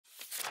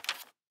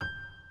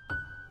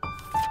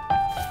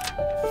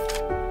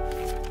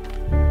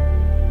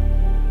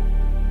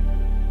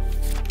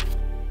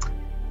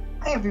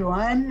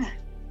everyone.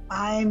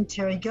 I'm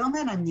Terry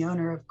Gilman. I'm the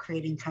owner of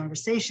Creating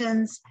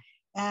Conversations,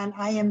 and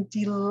I am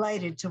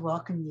delighted to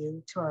welcome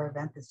you to our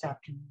event this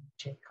afternoon,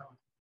 Jake Cohen.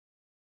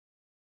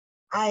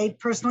 I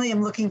personally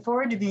am looking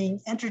forward to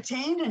being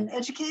entertained and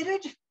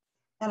educated,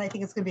 and I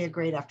think it's going to be a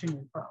great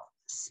afternoon for all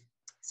of us.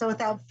 So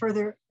without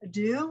further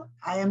ado,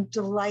 I am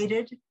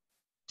delighted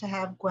to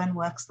have Gwen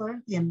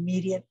Wexler, the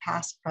immediate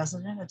past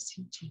president of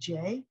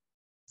CTJ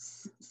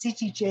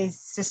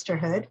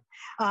Sisterhood,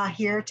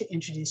 here to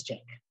introduce Jake.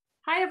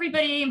 Hi,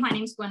 everybody. My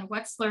name is Gwen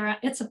Wexler.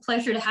 It's a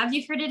pleasure to have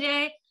you here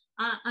today.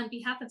 On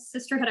behalf of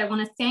Sisterhood, I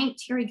want to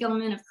thank Terry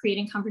Gilman of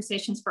Creating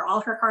Conversations for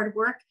all her hard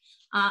work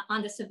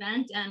on this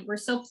event. And we're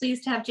so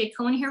pleased to have Jake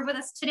Cohen here with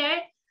us today.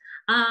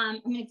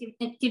 I'm going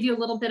to give you a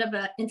little bit of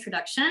an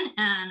introduction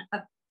and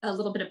a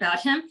little bit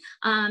about him.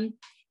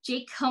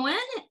 Jake Cohen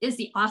is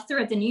the author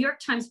of the New York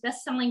Times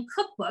bestselling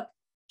cookbook,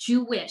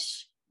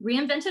 Jewish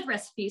Reinvented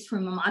Recipes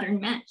from a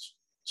Modern Mensch.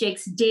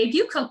 Jake's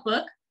debut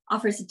cookbook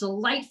offers a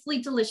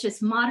delightfully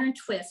delicious modern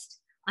twist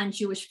on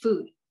Jewish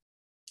food.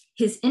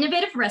 His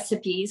innovative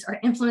recipes are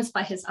influenced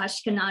by his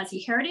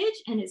Ashkenazi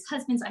heritage and his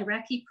husband's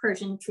Iraqi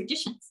Persian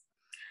traditions.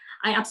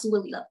 I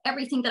absolutely love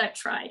everything that I've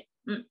tried.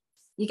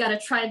 You got to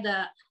try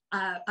the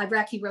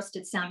Iraqi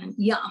roasted salmon.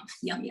 Yum,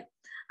 yum,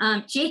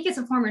 yum. Jake is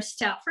a former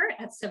staffer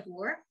at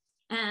Savour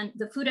and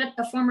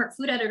a former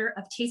food editor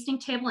of Tasting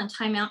Table and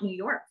Time Out New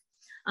York.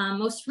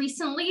 Most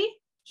recently,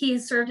 he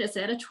has served as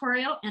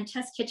editorial and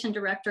test kitchen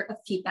director of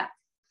Feedback.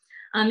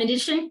 In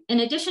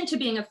addition to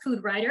being a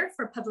food writer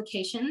for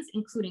publications,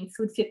 including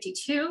Food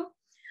 52,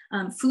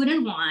 Food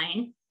and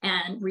Wine,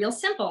 and Real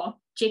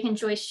Simple, Jake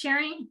enjoys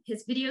sharing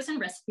his videos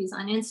and recipes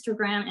on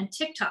Instagram and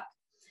TikTok.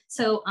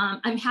 So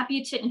I'm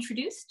happy to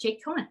introduce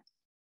Jake Cohen.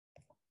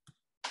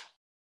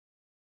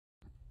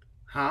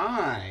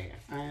 Hi,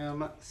 I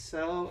am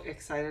so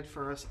excited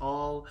for us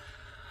all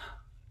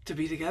to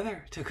be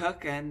together, to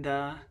cook and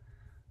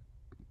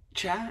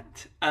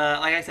chat.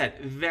 Like I said,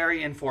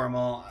 very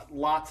informal,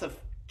 lots of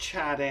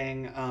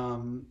chatting,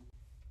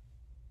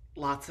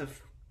 lots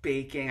of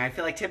baking. I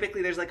feel like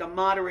typically there's like a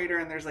moderator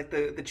and there's like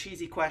the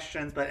cheesy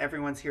questions, but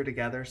everyone's here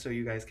together so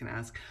you guys can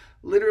ask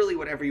literally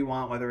whatever you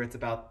want, whether it's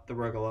about the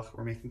rogalach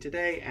we're making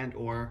today and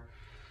or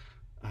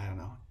I don't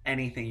know,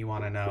 anything you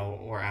want to know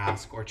or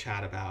ask or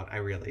chat about. I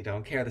really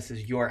don't care. This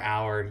is your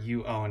hour.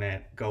 You own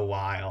it. Go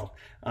wild.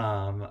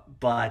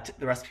 But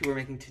the recipe we're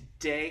making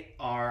today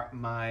are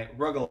my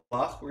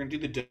rogalach. We're going to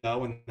do the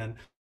dough and then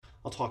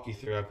I'll talk you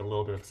through. I have a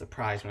little bit of a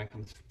surprise when it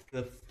comes to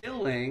the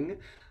filling.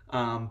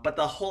 But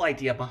the whole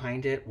idea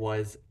behind it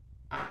was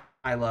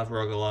I love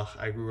rogalach.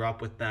 I grew up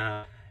with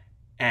them.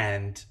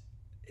 And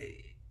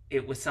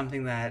it was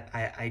something that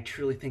I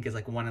truly think is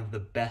like one of the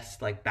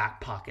best like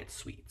back pocket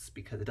sweets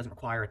because it doesn't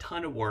require a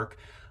ton of work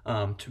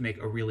to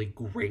make a really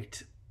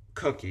great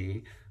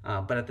cookie.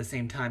 But at the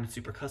same time, it's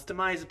super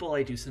customizable.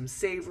 I do some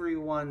savory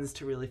ones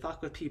to really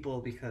fuck with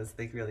people because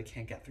they really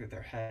can't get through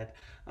their head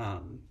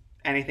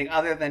anything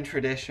other than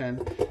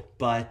tradition.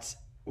 But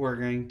we're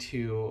going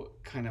to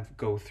kind of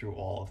go through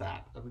all of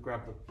that. Let me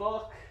grab the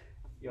book.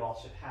 You all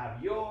should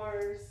have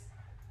yours.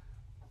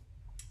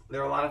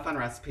 There are a lot of fun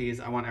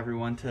recipes. I want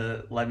everyone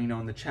to let me know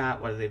in the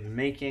chat what they've been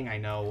making. I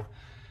know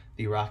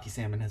the Iraqi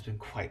salmon has been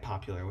quite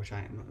popular, which I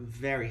am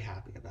very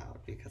happy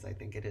about because I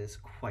think it is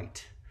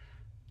quite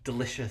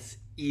delicious,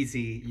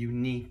 easy,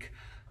 unique.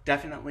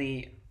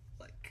 Definitely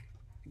like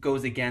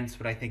goes against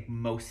what I think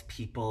most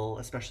people,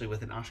 especially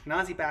with an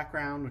Ashkenazi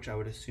background, which I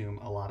would assume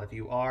a lot of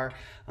you are,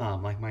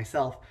 like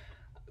myself.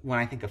 When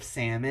I think of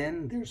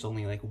salmon, there's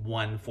only like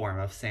one form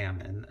of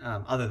salmon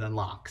other than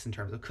lox in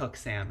terms of cooked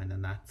salmon,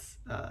 and that's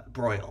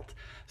broiled.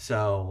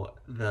 So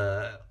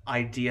the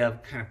idea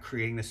of kind of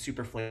creating this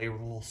super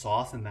flavorful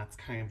sauce, and that's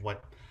kind of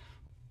what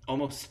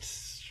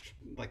almost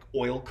like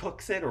oil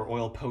cooks it or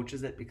oil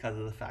poaches it because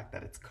of the fact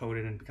that it's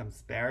coated and becomes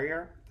this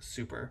barrier.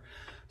 Super,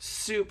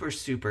 super,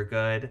 super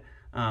good.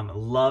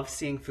 Love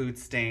seeing food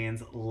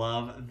stains.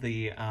 Love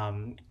the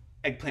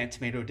eggplant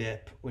tomato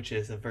dip, which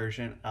is a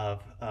version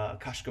of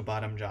Kashke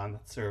Bademjan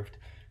that's served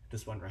at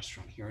this one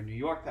restaurant here in New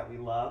York that we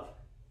love.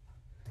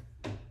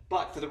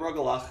 But for the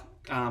rogalach,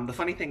 the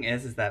funny thing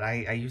is that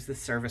I use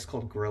this service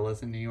called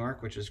Gorillas in New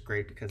York, which is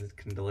great because it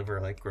can deliver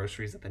like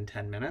groceries within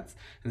 10 minutes.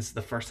 And this is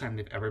the first time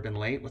they've ever been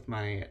late with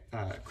my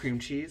cream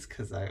cheese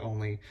because I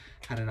only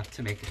had enough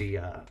to make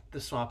the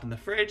swap in the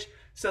fridge.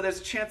 So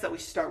there's a chance that we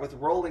start with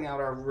rolling out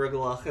our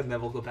rogalach and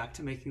then we'll go back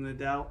to making the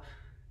dough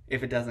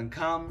if it doesn't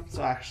come.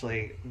 So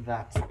actually,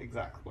 that's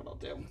exactly what I'll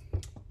do.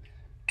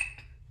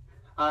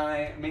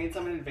 I made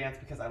some in advance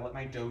because I let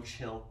my dough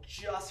chill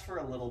just for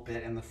a little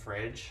bit in the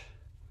fridge.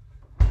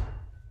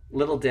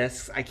 Little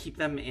discs, I keep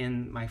them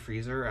in my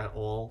freezer at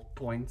all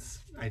points.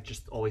 I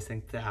just always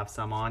think to have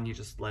some on, you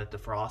just let it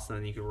defrost and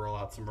then you can roll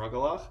out some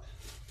rogalach.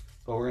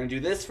 But we're gonna do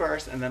this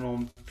first and then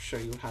we'll show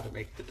you how to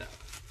make the dough.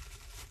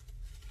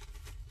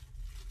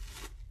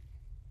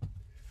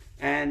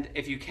 And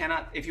if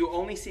you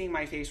only seeing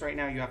my face right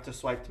now, you have to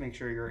swipe to make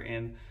sure you're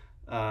in,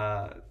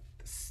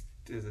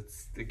 is it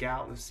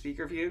the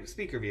speaker view?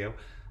 Speaker view,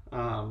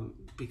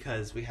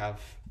 because we have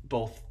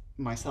both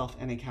myself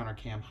and Encounter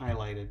Cam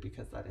highlighted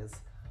because that has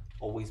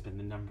always been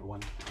the number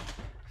one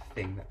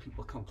thing that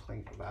people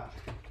complain about,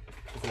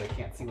 is that they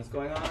can't see what's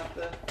going on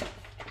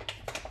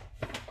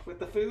with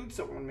the food.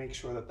 So we're gonna make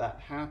sure that that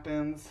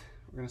happens.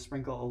 We're gonna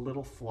sprinkle a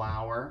little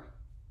flour.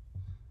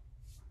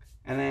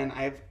 And then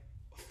I have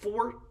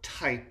 4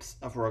 types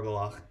of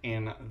rogalach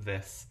in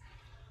this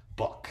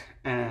book,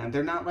 and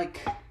they're not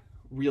like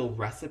real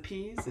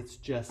recipes, it's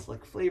just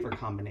like flavor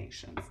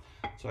combinations.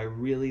 So I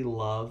really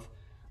love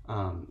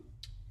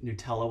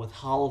Nutella with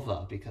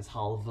halva, because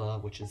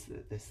halva, which is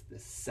this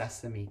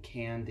sesame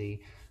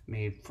candy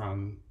made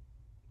from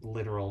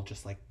literal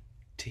just like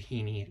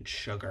tahini and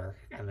sugar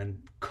and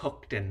then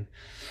cooked and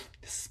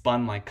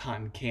spun like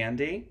cotton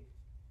candy.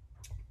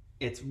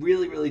 It's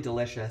really, really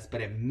delicious,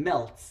 but it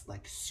melts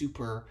like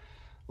super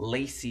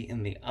lacy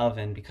in the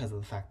oven because of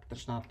the fact that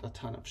there's not a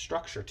ton of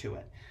structure to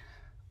it.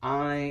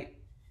 I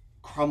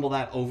crumble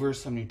that over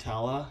some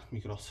Nutella.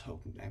 You could also,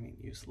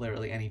 use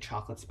literally any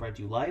chocolate spread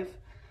you like,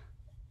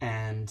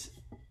 and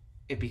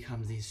it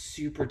becomes these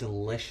super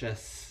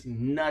delicious,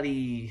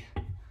 nutty,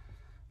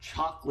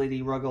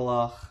 chocolatey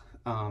rogalach.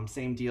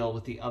 Same deal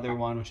with the other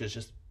one, which is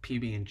just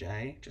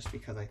PB&J, just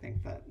because I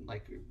think that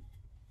like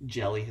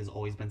jelly has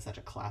always been such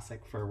a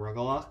classic for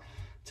rogalach.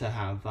 To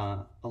have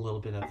a little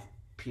bit of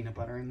peanut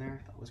butter in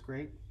there, that was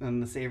great.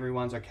 And the savory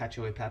ones are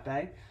cacio e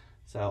pepe,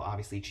 so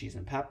obviously cheese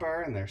and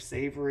pepper, and they're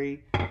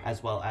savory,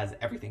 as well as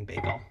everything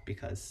bagel,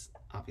 because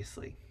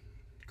obviously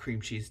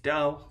cream cheese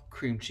dough,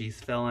 cream cheese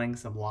filling,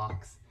 some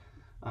lox.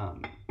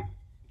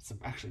 It's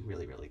actually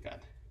really, really good.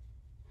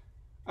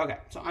 Okay,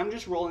 so I'm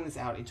just rolling this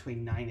out into a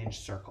 9-inch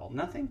circle.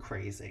 Nothing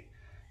crazy.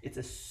 It's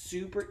a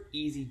super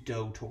easy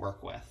dough to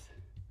work with.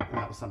 And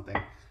that was something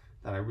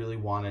that I really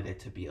wanted it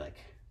to be like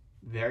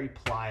very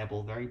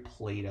pliable, very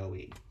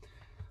Play-Doh-y.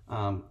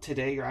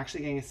 Today you're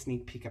actually getting a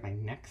sneak peek at my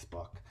next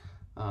book,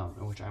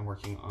 in which I'm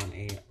working on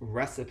a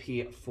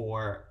recipe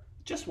for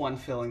just one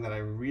filling that I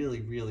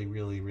really, really,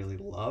 really, really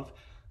love,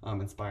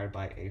 inspired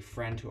by a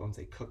friend who owns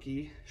a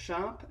cookie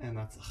shop, and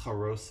that's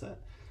Khoresh-e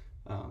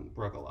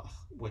rogalach,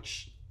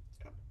 which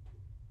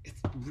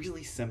it's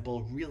really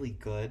simple, really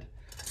good.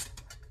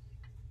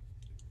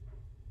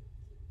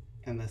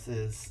 And this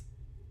is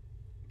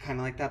kind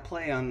of like that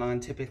play on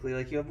typically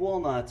like you have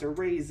walnuts or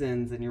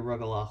raisins in your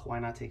rogalach. Why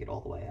not take it all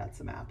the way? Add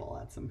some apple,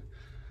 add some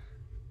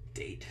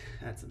date,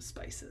 add some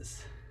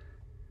spices.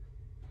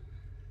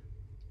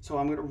 So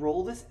I'm gonna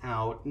roll this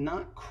out,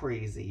 not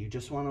crazy. You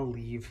just wanna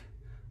leave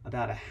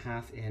about a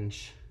 1/2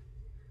 inch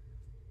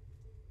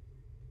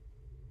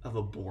of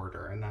a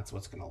border, and that's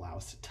what's gonna allow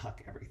us to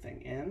tuck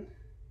everything in.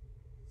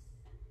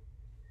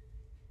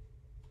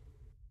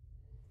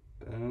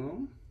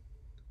 Boom.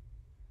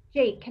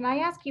 Jake, can I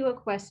ask you a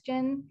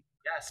question?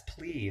 Yes,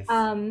 please.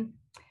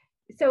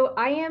 So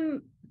I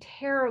am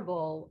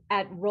terrible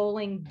at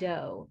rolling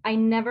dough. I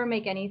never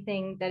make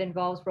anything that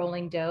involves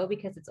rolling dough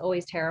because it's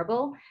always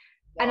terrible.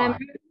 Why? And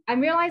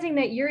I'm realizing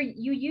that you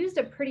used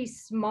a pretty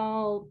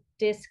small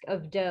disc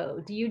of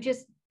dough. Do you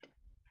just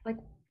like,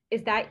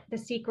 is that the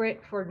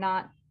secret for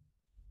not?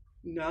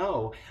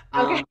 No.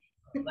 Okay.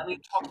 Let me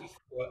talk you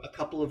through a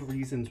couple of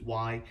reasons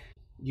why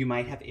you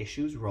might have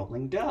issues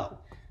rolling dough.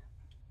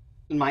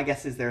 My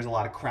guess is there's a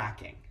lot of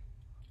cracking.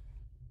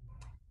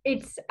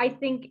 I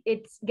think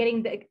it's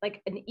getting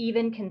like an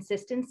even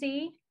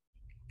consistency,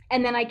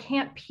 and then I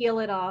can't peel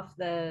it off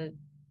the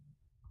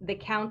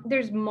count.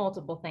 There's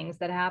multiple things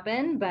that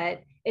happen,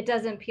 but it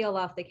doesn't peel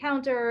off the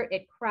counter.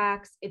 It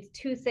cracks. It's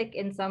too thick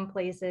in some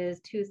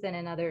places, too thin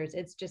in others.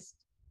 It's just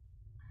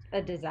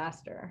a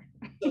disaster.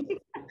 So,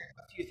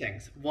 a few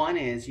things. One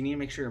is you need to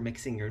make sure you're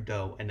mixing your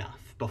dough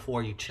enough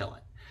before you chill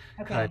it.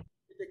 Okay.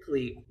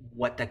 Typically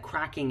what the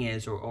cracking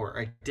is, or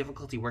a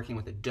difficulty working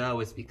with the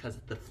dough, is because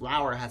the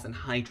flour hasn't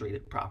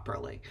hydrated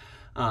properly.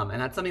 And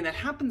that's something that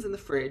happens in the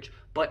fridge,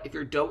 but if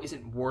your dough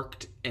isn't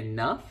worked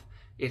enough,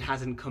 it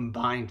hasn't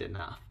combined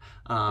enough.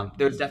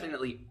 There's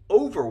definitely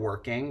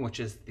overworking, which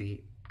is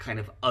the kind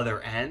of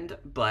other end,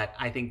 but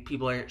I think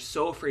people are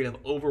so afraid of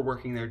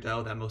overworking their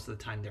dough that most of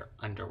the time they're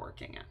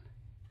underworking it.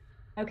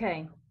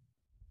 Okay.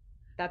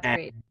 That's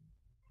great.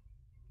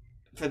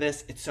 For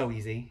this, it's so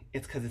easy.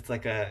 It's because it's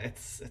like I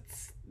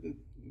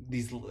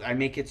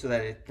make it so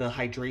that the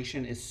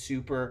hydration is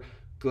super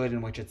good,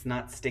 in which it's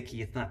not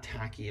sticky, it's not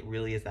tacky. It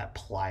really is that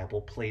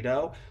pliable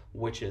Play-Doh,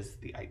 which is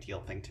the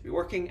ideal thing to be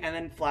working. And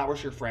then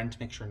flour's your friend to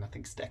make sure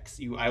nothing sticks.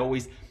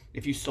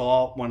 If you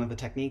saw one of the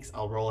techniques,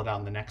 I'll roll it out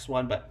in the next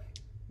one, but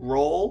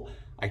roll,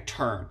 I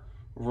turn,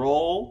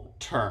 roll,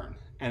 turn.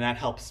 And that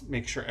helps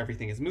make sure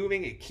everything is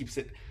moving. It keeps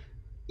it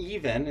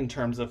even in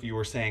terms of, you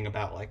were saying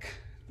about like,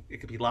 it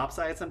could be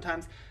lopsided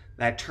sometimes.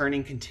 That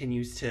turning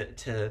continues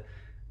to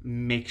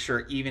make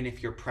sure, even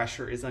if your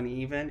pressure is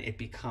uneven, it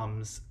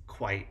becomes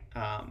quite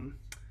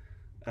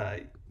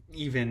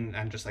even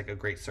and just like a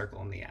great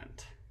circle in the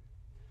end.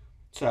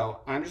 So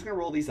I'm just gonna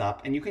roll these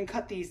up, and you can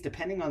cut these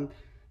depending on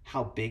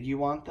how big you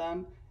want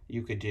them.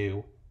 You could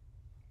do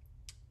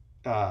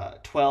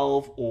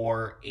 12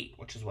 or 8,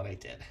 which is what I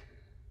did.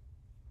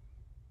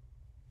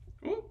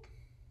 Oop.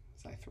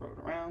 As I throw it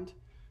around,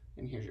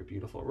 And here's your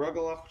beautiful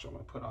rugelach, which I'm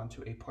going to put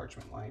onto a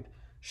parchment-lined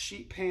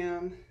sheet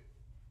pan.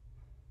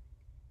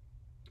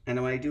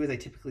 And what I do is I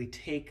typically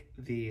take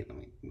the, let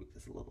me move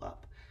this a little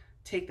up,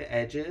 take the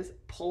edges,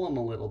 pull them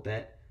a little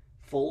bit,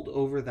 fold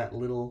over that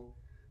little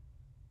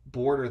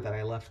border that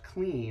I left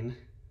clean,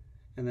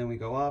 and then we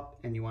go up,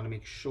 and you want to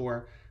make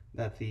sure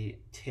that the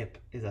tip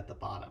is at the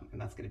bottom,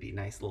 and that's going to be a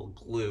nice little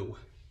glue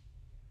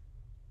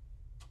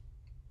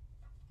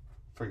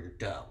for your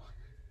dough.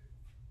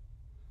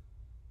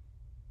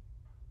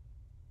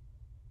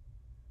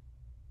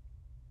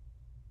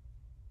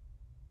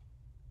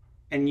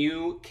 And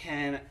you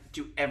can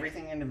do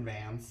everything in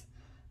advance.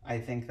 I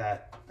think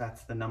that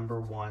that's the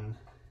 #1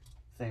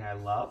 thing I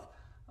love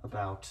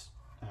about,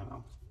 I don't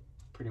know,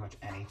 pretty much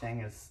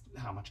anything, is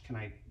how much can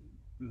I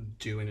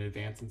do in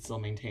advance and still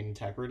maintain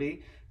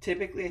integrity.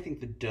 Typically, I think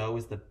the dough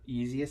is the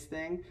easiest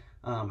thing.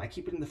 I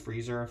keep it in the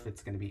freezer if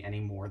it's going to be any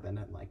more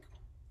than like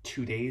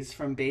 2 days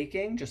from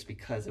baking, just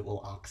because it will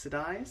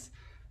oxidize.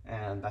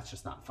 And that's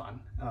just not fun.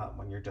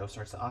 When your dough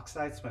starts to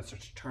oxidize, when it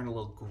starts to turn a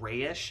little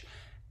grayish,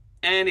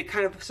 and it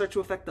kind of starts to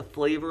affect the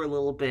flavor a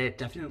little bit,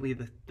 definitely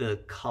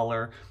the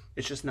color.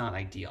 It's just not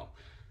ideal.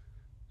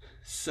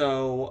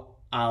 So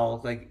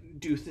I'll like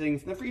do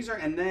things in the freezer,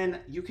 and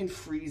then you can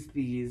freeze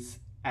these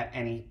at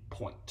any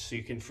point. So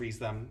you can freeze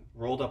them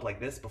rolled up like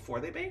this before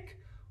they bake,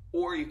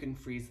 or you can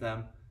freeze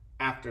them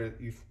after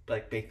you've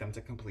like baked them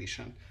to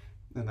completion,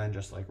 and then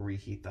just like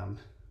reheat them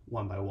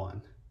one by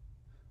one,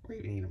 or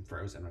even eat them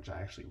frozen, which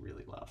I actually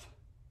really love.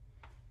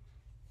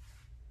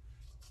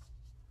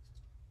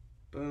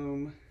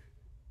 Boom.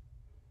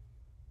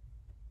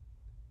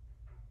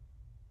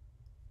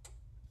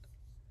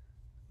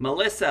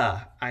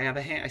 Melissa,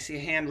 I see a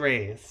hand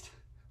raised.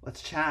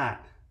 Let's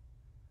chat.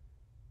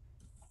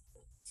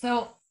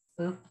 So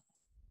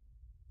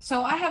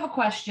I have a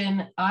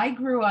question. I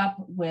grew up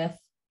with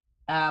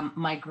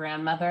my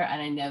grandmother,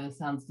 and I know this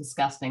sounds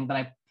disgusting, but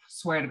I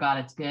swear to God,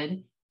 it's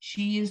good.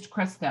 She used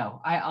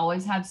Crisco. I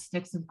always had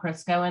sticks of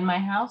Crisco in my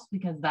house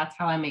because that's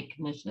how I make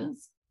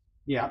knishes.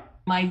 Yeah.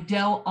 My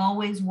dough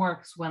always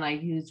works when I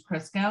use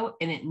Crisco,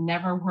 and it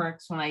never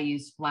works when I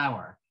use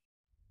flour.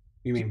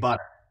 You mean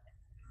butter?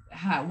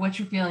 What's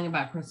your feeling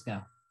about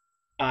Crisco?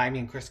 I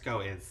mean,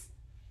 Crisco is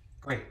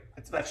great.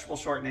 It's vegetable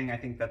shortening. I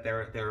think that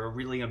there are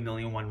really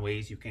 1,000,001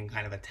 ways you can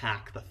kind of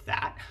attack the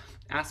fat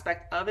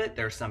aspect of it.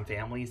 There are some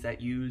families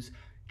that use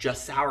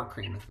just sour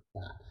cream as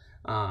fat.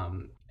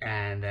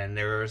 And then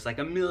there's like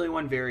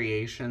 1,000,001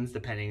 variations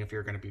depending if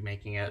you're going to be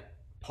making it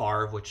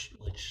parve, which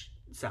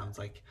sounds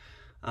like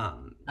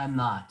I'm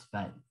not,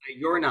 but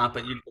you're not.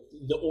 But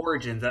the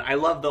origins. I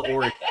love the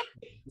origins.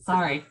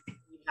 Sorry.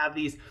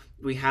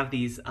 We have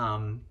these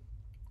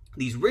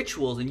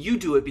rituals, and you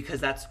do it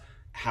because that's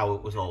how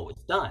it was always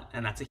done,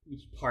 and that's a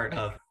huge part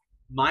of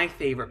my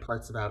favorite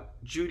parts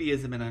about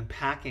Judaism and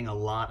unpacking a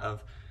lot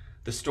of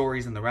the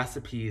stories and the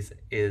recipes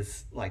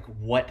is like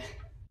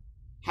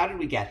how did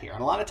we get here?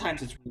 And a lot of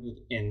times it's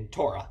rooted in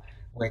Torah,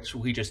 which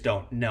we just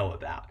don't know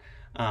about.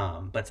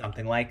 But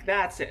something like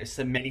that,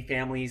 so many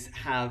families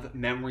have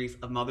memories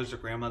of mothers or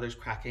grandmothers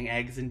cracking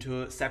eggs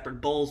into separate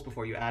bowls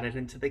before you add it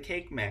into the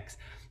cake mix.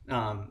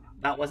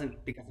 That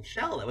wasn't because of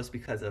shell, that was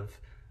because of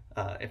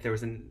if there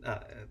was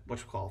what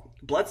you call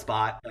blood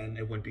spot, then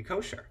it wouldn't be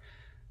kosher.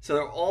 So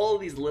there are all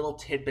these little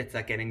tidbits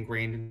that get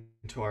ingrained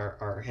into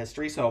our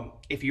history. So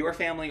if your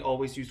family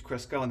always used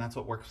Crisco and that's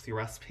what works with your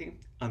recipe,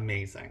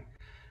 amazing.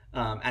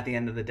 At the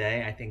end of the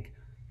day, I think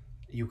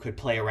you could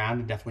play around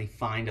and definitely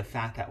find a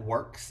fat that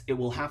works. It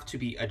will have to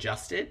be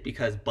adjusted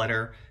because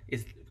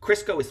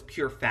Crisco is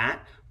pure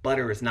fat,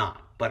 butter is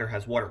not. Butter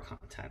has water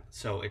content,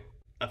 so it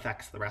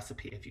affects the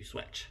recipe if you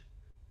switch.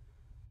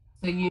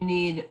 So you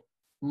need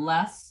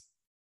less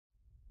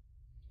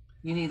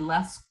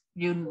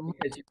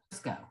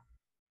Crisco.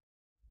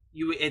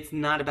 It's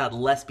not about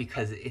less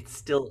because it's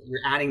still,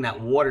 you're adding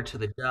that water to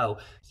the dough,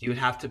 so you would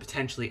have to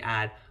potentially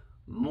add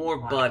more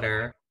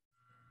butter,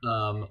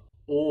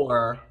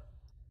 or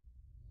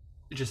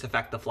just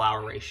affect the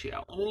flour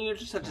ratio. And then you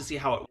just have to see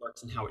how it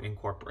works and how it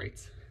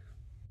incorporates.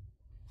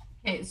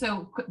 Okay,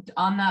 so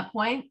on that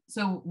point,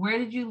 so where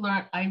did you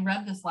learn? I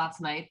read this last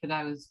night, but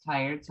I was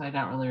tired, so I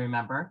don't really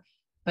remember.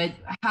 But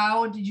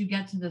how did you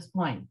get to this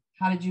point?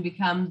 How did you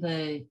become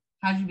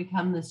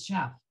this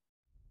chef?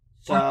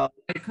 So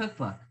a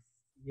cookbook.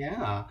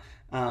 Yeah,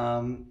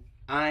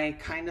 I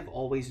kind of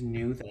always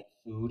knew that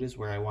food is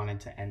where I wanted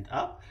to end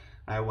up.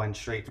 I went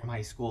straight from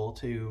high school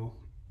to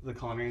the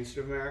Culinary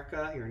Institute of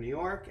America here in New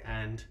York,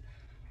 and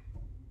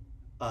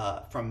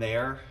from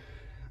there,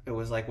 it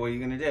was like, what are you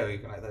going to do? You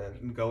can either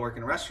go work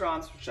in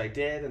restaurants, which I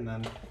did, and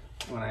then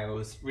when I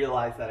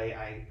realized that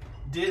I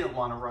didn't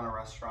want to run a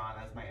restaurant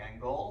as my end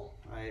goal,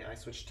 I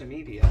switched to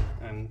media,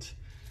 and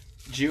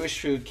Jewish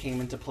food came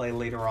into play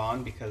later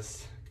on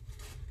because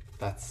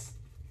that's,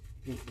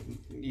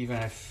 even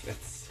if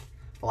it's,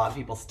 a lot of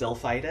people still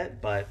fight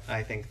it, but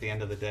I think at the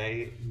end of the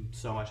day,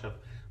 so much of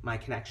my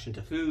connection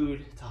to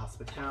food, to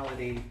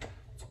hospitality,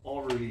 it's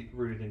all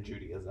rooted in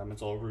Judaism.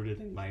 It's all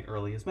rooted in my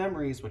earliest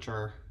memories, which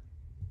are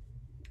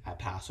at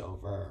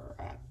Passover, or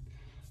at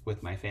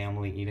with my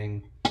family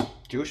eating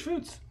Jewish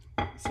foods.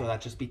 So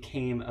that just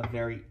became a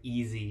very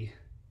easy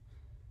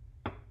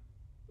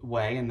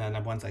way. And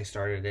then once I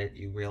started it,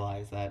 you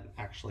realize that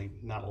actually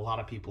not a lot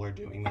of people are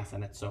doing this,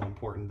 and it's so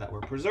important that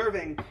we're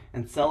preserving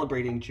and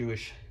celebrating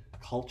Jewish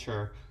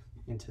culture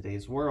in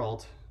today's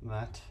world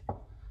that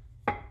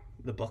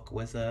the book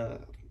was a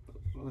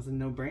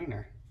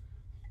no-brainer.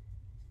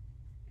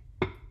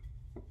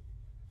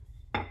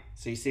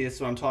 So you see, this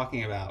is what I'm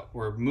talking about.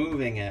 We're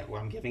moving it, where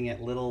I'm giving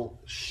it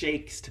little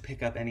shakes to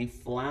pick up any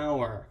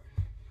flour.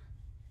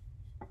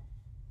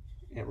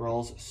 It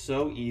rolls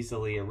so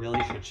easily. It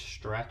really should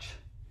stretch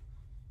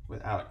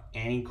without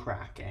any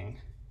cracking.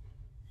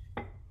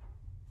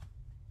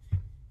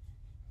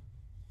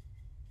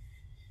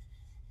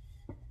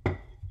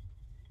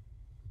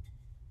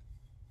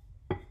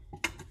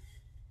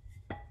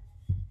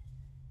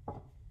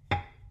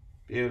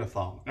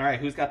 Beautiful. All right,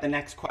 who's got the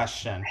next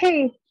question?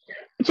 Hey,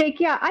 Jake,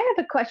 yeah, I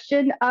have a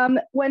question.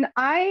 When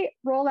I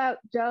roll out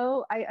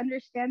dough, I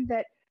understand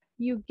that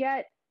you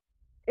get,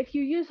 if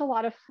you use a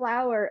lot of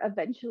flour,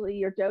 eventually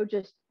your dough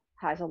just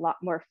has a lot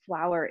more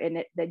flour in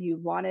it than you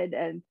wanted.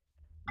 And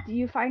do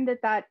you find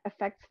that that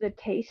affects the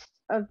taste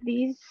of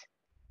these?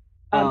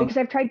 Because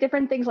I've tried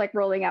different things like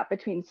rolling out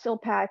between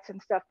silpats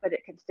and stuff, but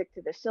it can stick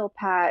to the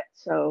silpat.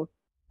 So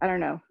I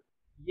don't know.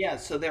 Yeah,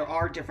 so there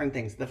are different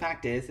things. The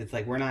fact is, it's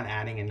like we're not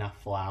adding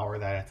enough flour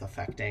that it's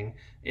affecting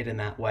it in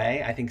that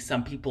way. I think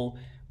some people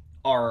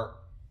are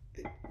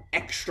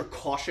extra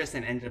cautious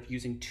and ended up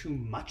using too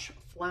much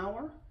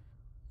flour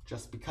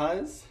just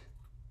because.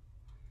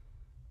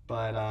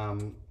 But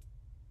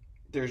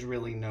there's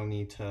really no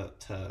need to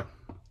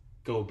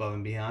go above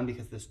and beyond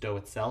because this dough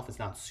itself is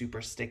not super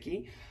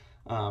sticky.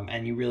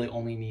 And you really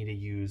only need to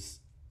use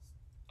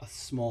a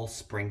small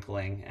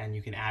sprinkling, and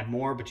you can add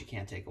more, but you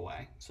can't take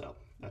away. So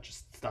that's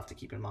just stuff to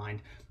keep in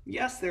mind.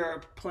 Yes, there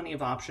are plenty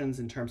of options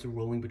in terms of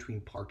rolling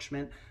between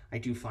parchment. I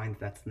do find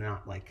that's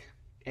not like,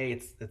 A,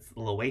 it's a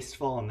little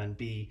wasteful, and then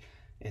B,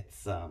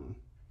 it's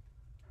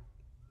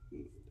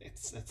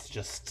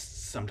just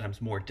sometimes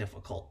more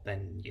difficult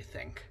than you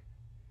think.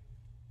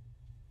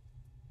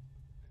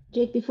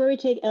 Jake, before we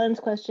take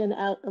Ellen's question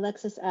out,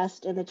 Alexis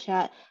asked in the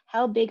chat,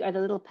 how big are the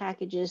little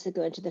packages that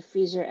go into the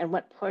freezer and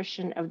what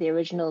portion of the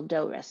original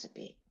dough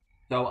recipe?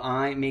 So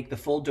I make the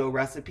full dough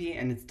recipe,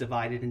 and it's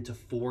divided into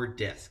 4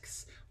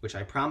 discs, which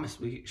I promise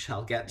we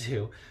shall get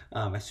to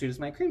as soon as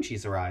my cream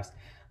cheese arrives.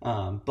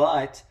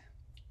 But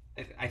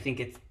I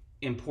think it's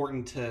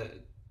important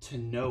to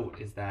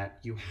note is that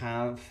you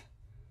have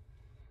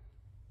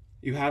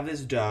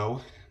this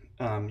dough.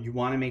 You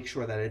want to make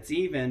sure that it's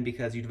even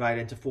because you divide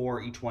it into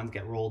 4, each ones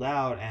get rolled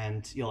out,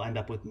 and you'll end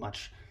up with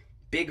much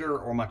bigger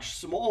or much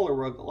smaller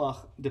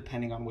rugelach,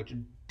 depending on which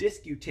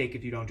disc you take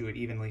if you don't do it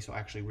evenly. So I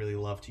actually really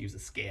love to use a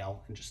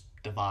scale and just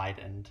divide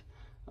and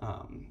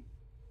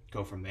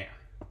go from there.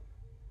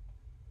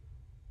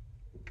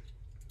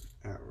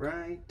 All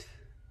right.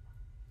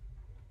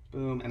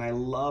 Boom. And I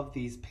love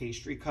these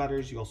pastry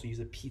cutters. You also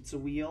use a pizza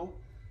wheel.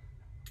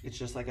 It's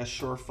just like a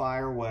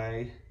surefire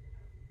way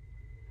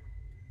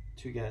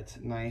to get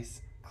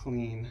nice,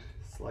 clean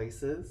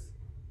slices.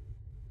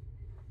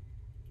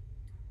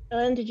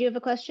 Ellen, did you have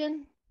a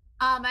question?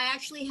 I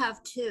actually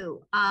have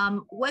 2.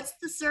 What's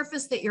the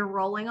surface that you're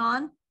rolling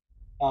on?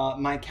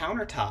 My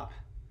countertop.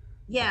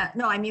 Yeah,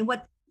 no, I mean,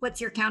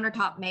 what's your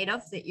countertop made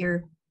of that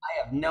you're?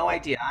 I have no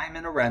idea. I'm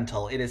in a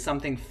rental. It is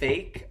something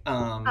fake.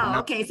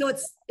 Okay, so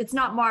it's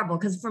not marble,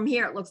 because from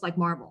here it looks like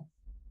marble.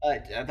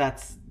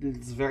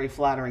 It's very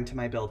flattering to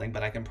my building,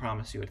 but I can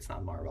promise you it's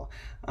not marble.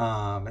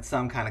 It's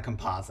some kind of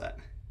composite.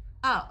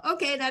 Oh,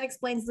 okay, that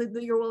explains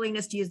your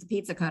willingness to use the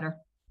pizza cutter.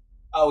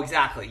 Oh,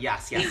 exactly.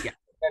 Yes.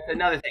 That's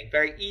another thing.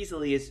 Very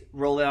easily is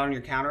roll it on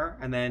your counter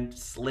and then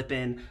slip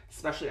in.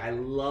 Especially, I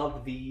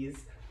love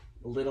these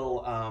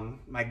little.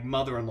 My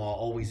mother-in-law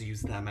always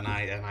used them, and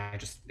I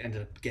just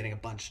ended up getting a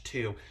bunch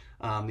too.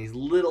 These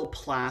little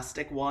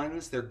plastic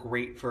ones. They're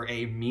great for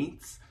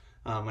meats.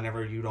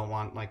 Whenever you don't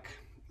want I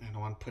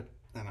don't want to put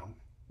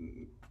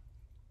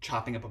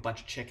chopping up a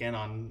bunch of chicken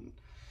on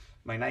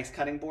my nice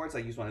cutting boards. I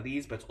use one of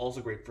these, but it's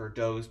also great for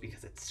doughs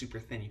because it's super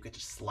thin. You could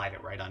just slide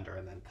it right under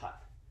and then cut.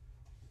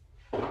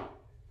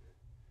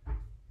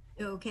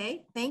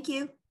 Okay, thank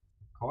you.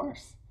 Of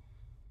course.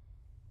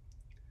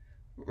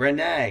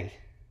 Renee.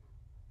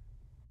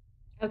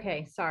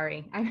 Okay,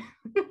 sorry.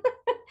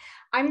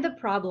 I'm the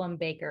problem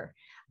baker.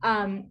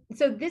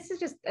 So this is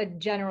just a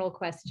general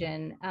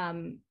question.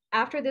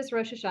 After this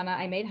Rosh Hashanah,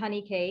 I made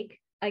honey cake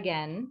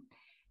again.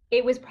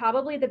 It was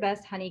probably the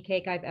best honey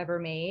cake I've ever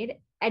made,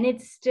 and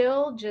it's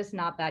still just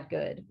not that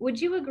good. Would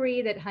you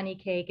agree that honey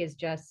cake is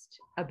just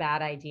a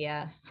bad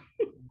idea?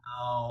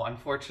 No,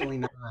 unfortunately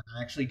not.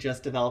 I actually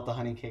just developed a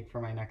honey cake for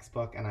my next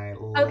book, and I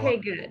love Okay,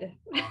 good.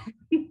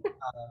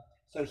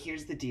 So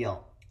here's the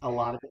deal. A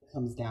lot of it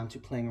comes down to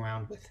playing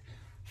around with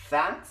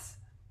fats,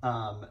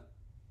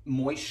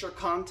 moisture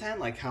content,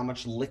 like how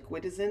much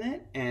liquid is in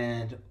it,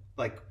 and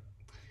like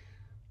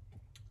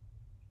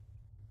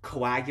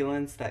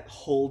coagulants that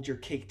hold your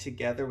cake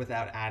together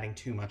without adding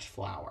too much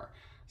flour.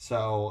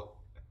 So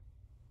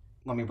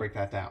let me break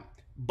that down.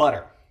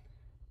 Butter.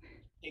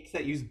 Cakes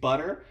that use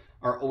butter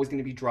are always going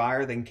to be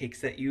drier than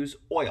cakes that use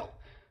oil,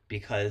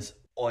 because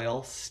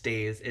oil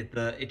stays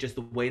it just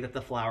the way that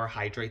the flour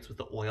hydrates with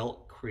the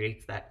oil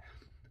creates that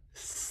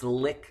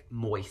slick,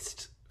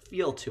 moist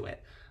feel to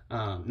it.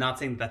 Not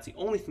saying that's the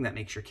only thing that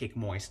makes your cake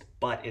moist,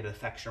 but it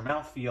affects your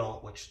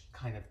mouthfeel, which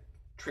kind of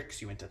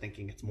tricks you into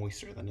thinking it's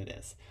moister than it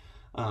is.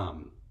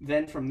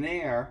 Then from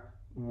there,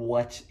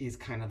 what is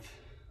kind of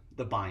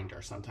the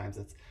binder? Sometimes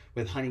it's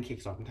with honey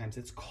cakes, oftentimes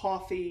it's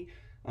coffee,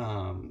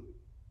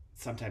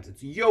 sometimes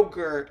it's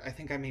yogurt. I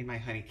think I made my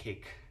honey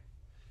cake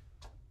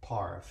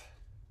parve.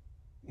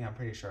 Yeah, I'm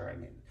pretty sure I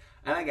made it.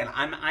 And again,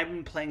 I've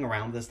been playing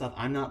around with this stuff.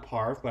 I'm not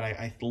parve, but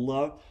I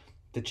love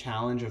the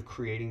challenge of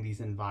creating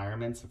these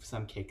environments of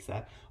some cakes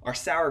that are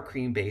sour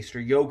cream based or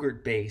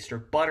yogurt based or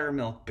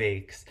buttermilk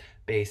based,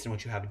 in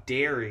which you have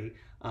dairy,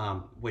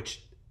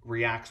 which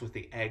reacts with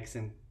the eggs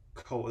and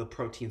the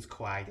proteins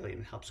coagulate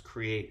and helps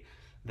create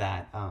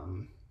that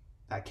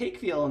that cake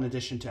feel, in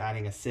addition to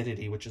adding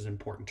acidity, which is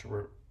important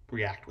to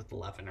react with the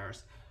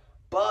leaveners.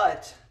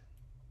 But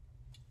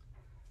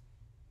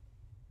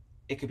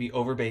it could be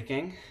over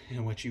baking,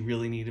 in which you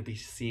really need to be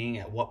seeing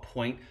at what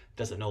point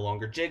does it no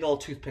longer jiggle,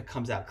 toothpick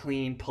comes out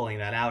clean, pulling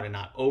that out and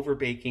not over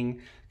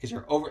baking, because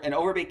an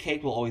overbaked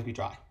cake will always be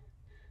dry.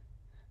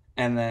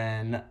 And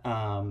then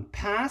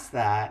past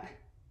that,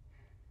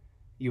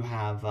 you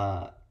have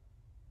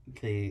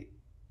the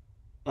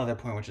other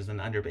point, which is an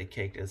underbaked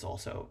cake is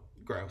also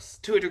gross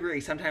to a degree.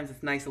 Sometimes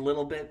it's nice a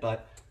little bit,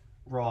 but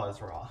raw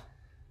is raw.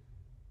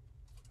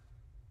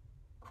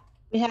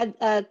 We had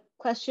a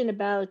question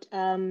about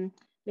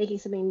making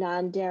something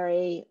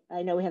non-dairy.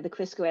 I know we have the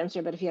Crisco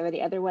answer, but if you have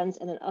any other ones,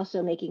 and then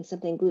also making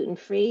something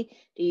gluten-free,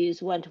 to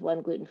use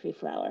 1-to-1 gluten-free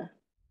flour.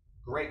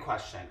 Great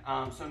question.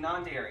 So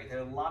non-dairy, there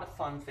are a lot of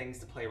fun things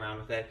to play around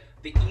with it.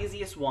 The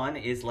easiest one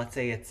is, let's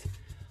say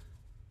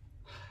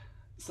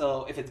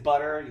so if it's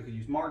butter, you could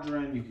use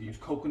margarine, you could use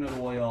coconut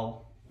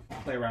oil,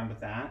 play around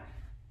with that.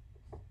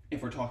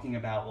 If we're talking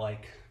about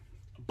like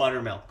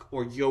buttermilk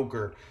or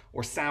yogurt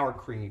or sour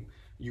cream,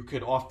 you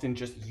could often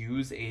just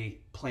use a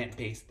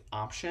plant-based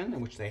option,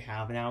 which they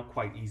have now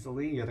quite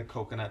easily. You have a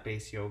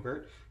coconut-based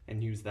yogurt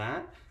and use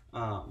that.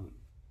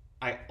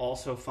 I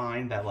also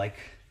find that, like,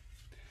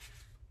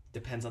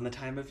 depends on the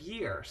time of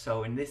year.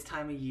 So in this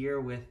time of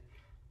year with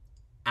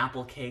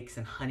apple cakes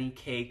and honey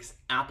cakes,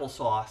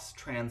 applesauce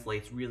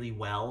translates really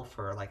well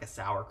for like a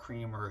sour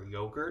cream or a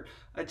yogurt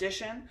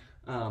addition.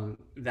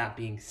 That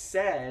being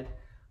said,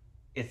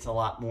 it's a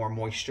lot more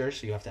moisture,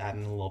 so you have to add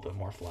in a little bit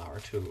more flour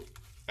to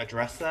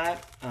address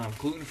that.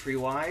 Gluten-free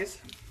wise,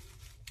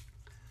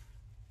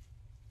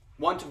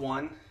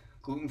 1-to-1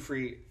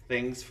 gluten-free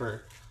things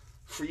for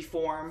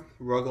freeform,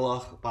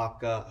 rogalach,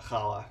 babka,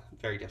 challah,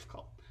 very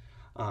difficult.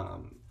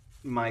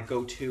 My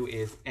go-to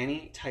is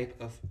any type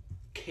of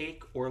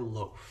cake or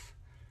loaf.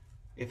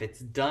 If it's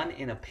done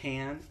in a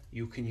pan,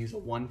 you can use a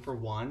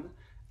 1-for-1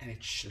 and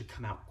it should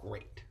come out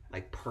great,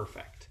 like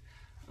perfect.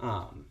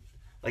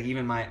 Like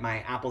even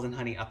my apples and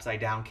honey upside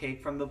down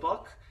cake from the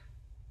book,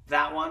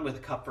 that one with a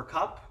cup for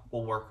cup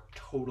will work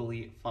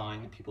totally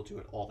fine. People do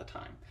it all the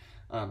time.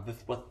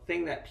 The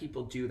thing that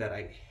people do that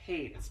I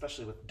hate,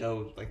 especially with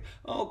dough, like,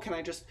 oh, can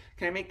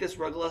I make this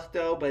rogalach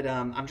dough, but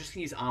I'm just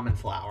gonna use almond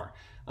flour.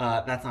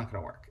 That's not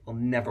gonna work. It'll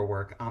never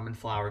work. Almond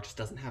flour just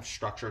doesn't have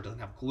structure, it doesn't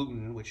have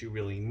gluten, which you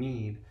really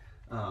need.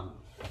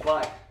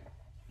 But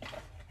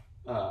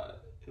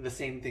the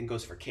same thing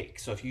goes for cake.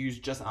 So if you use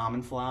just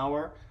almond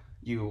flour,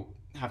 you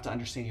have to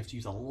understand you have to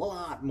use a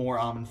lot more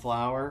almond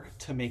flour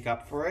to make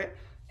up for it,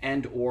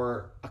 and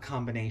or a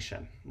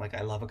combination. Like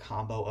I love a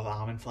combo of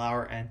almond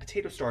flour and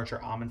potato starch,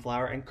 or almond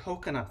flour and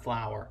coconut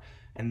flour.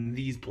 And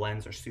these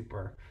blends are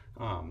super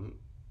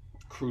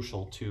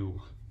crucial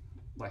to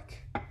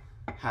like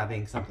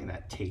having something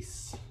that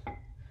tastes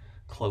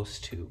close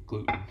to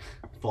gluten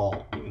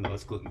full, even though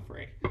it's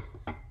gluten-free.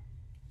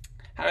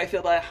 How do I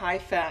feel about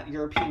high-fat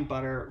European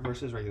butter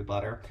versus regular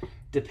butter?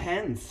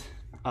 Depends.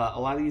 A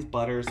lot of these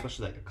butters,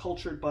 especially like a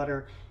cultured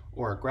butter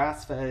or a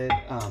grass-fed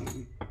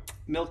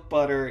milk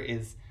butter,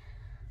 is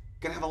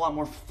gonna have a lot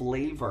more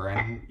flavor,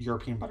 and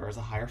European butter has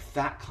a higher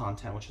fat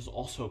content, which is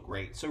also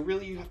great. So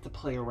really you have to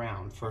play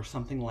around. For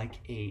something like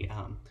a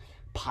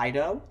pie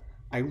dough,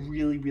 I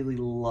really, really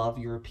love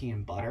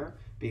European butter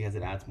because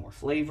it adds more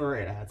flavor,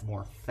 it adds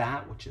more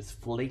fat, which is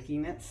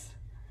flakiness.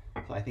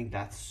 So I think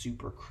that's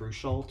super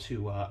crucial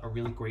to a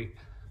really great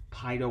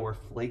pie dough or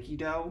flaky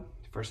dough.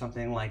 For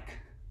something like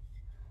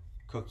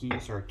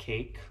cookies or a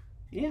cake,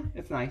 yeah,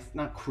 it's nice,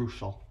 not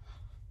crucial.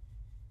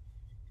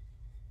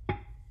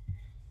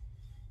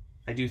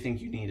 I do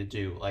think you need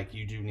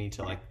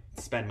to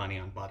spend money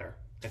on butter.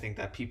 I think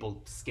that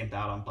people skimp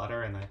out on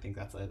butter, and I think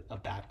that's a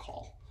bad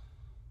call.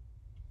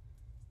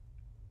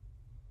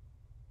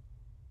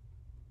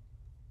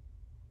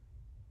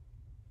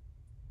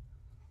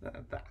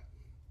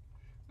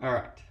 All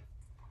right,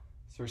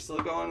 so we're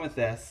still going with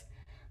this.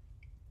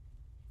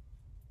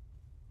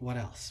 What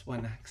else?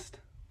 What next?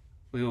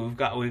 We've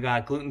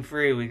got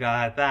gluten-free, we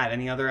got that.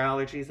 Any other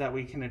allergies that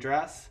we can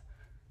address?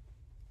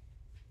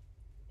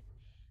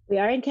 We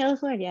are in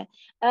California.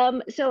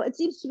 So it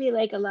seems to me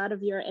like a lot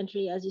of your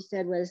entry, as you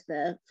said, was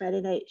the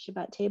Friday night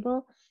Shabbat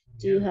table.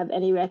 Do you have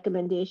any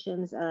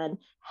recommendations on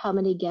how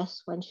many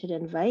guests one should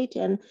invite?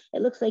 And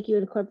it looks like you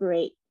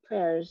incorporate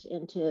prayers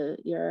into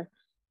your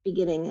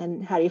beginning.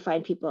 And how do you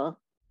find people?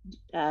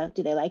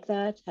 Do they like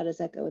that? How does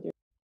that go with your?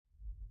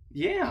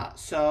 Yeah.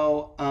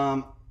 So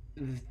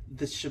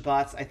the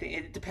Shabbats, I think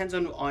it depends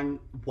on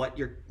what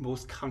you're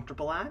most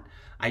comfortable at.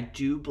 I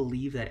do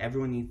believe that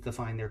everyone needs to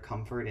find their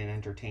comfort in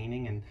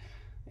entertaining and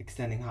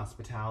extending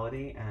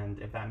hospitality. And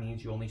if that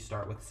means you only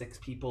start with 6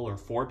 people or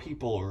 4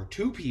 people or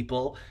 2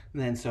 people,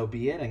 then so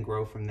be it, and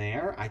grow from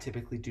there. I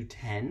typically do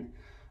 10.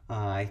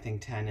 I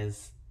think 10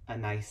 is a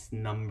nice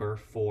number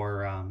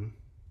for a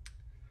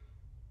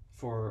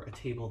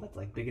table that's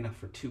like big enough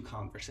for 2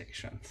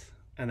 conversations.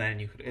 And then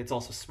you could, it's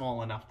also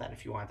small enough that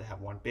if you wanted to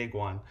have one big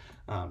one,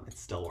 it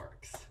still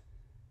works.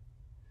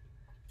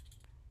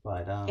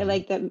 But I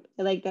like that.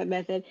 I like that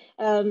method.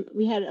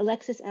 We had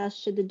Alexis ask,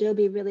 should the dough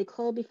be really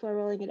cold before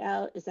rolling it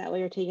out? Is that why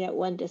you're taking out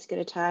 1 disc at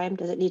a time?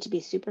 Does it need to be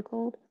super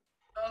cold?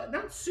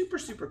 Not super,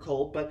 super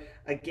cold, but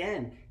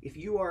again, if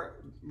you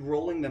are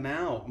rolling them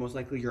out, most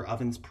likely your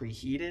oven's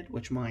preheated,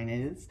 which mine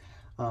is.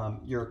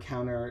 Your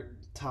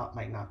countertop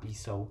might not be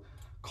so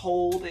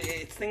cold.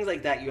 It's things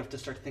like that you have to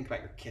start to think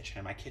about your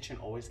kitchen. My kitchen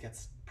always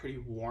gets pretty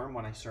warm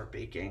when I start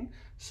baking.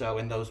 So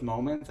in those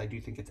moments, I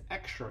do think it's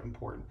extra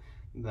important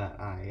that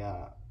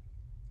I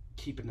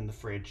keep it in the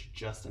fridge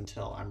just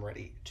until I'm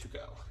ready to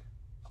go.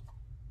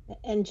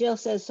 And Jill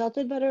says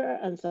salted butter or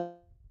unsalted?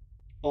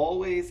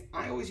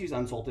 I always use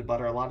unsalted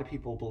butter. A lot of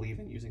people believe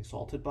in using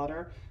salted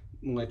butter,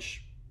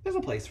 which there's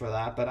a place for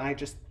that, but I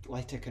just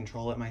like to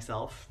control it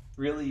myself.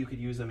 Really, you could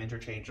use them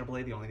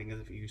interchangeably. The only thing is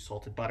if you use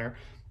salted butter,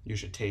 you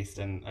should taste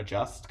and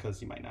adjust,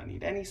 because you might not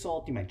need any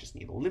salt. You might just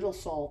need a little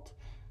salt.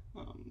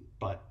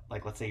 But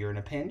like, let's say you're in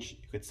a pinch,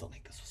 you could still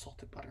make this with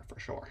salted butter for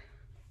sure.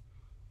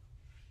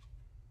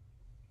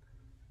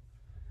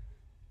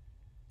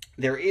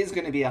 There is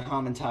going to be a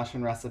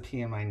Hamantashen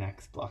recipe in my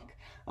next book.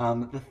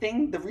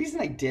 The reason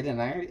I didn't,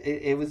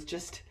 it was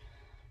just,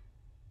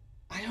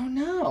 I don't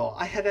know.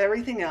 I had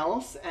everything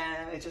else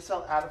and it just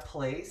felt out of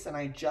place. And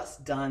I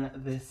just done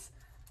this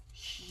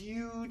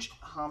huge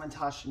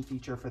Hamantashen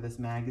feature for this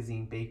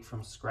magazine, Baked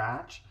from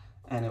Scratch.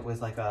 And it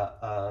was like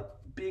a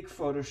big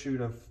photo shoot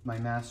of my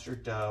master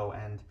dough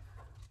and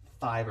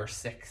 5 or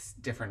 6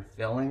 different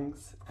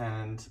fillings.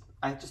 And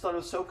I just thought it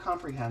was so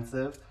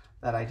comprehensive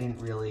that I don't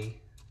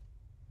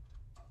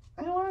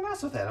want to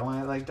mess with it. I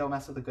want to, like, don't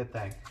mess with a good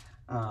thing.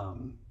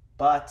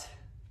 But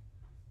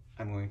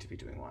I'm going to be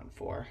doing one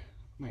for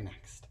my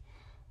next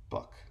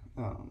book,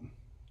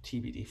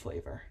 TBD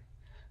flavor.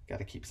 Got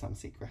to keep some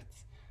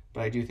secrets.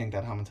 But I do think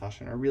that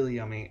Hamantashen are really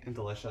yummy and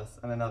delicious.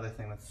 And another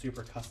thing that's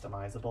super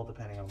customizable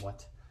depending on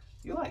what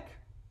you like.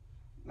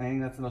 I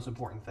think that's the most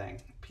important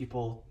thing.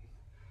 People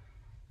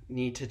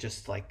need to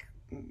just, like,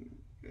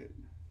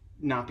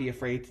 not be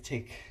afraid to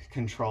take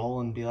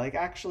control and be like,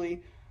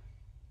 actually,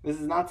 this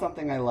is not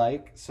something I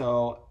like,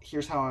 so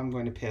here's how I'm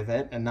going to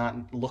pivot, and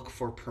not look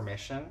for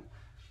permission.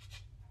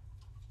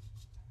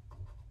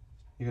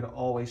 You could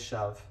always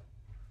shove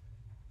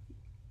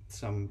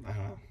some, I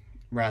don't know,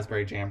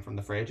 raspberry jam from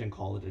the fridge and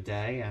call it a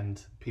day, and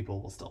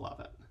people will still love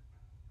it.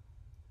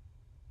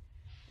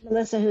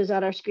 Melissa, who's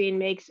on our screen,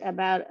 makes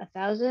about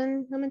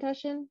 1,000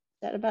 Hamantashen. Is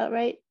that about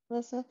right,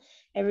 Melissa?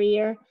 Every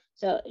year.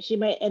 So she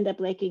might end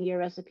up liking your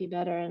recipe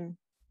better, and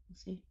we'll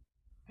see.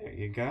 There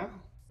you go.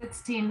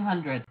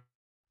 1,600.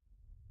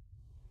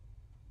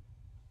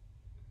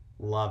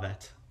 Love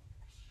it.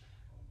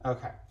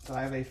 Okay, so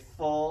I have a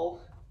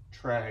full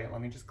tray. Let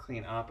me just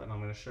clean up, and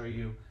I'm going to show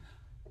you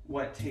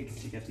what it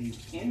takes to get these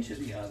into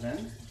the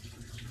oven.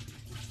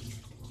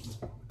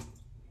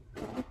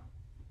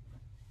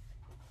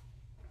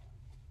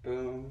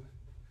 Boom.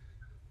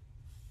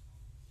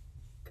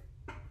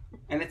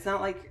 And it's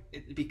not like,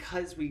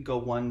 because we go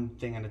one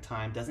thing at a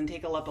time, doesn't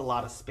take up a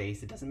lot of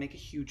space. It doesn't make a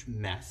huge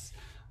mess.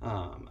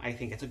 I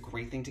think it's a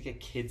great thing to get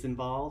kids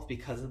involved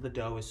because of the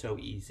dough is so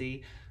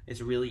easy. It's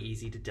really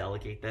easy to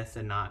delegate this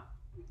and not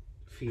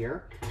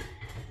fear.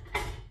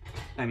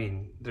 I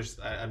mean,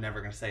 I'm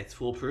never going to say it's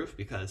foolproof,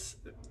 because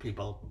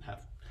people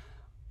have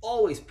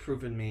always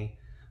proven me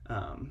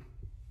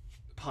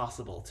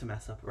possible to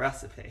mess up a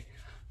recipe.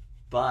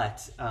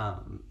 But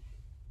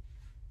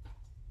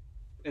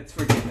it's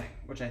forgiving,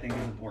 which I think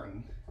is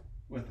important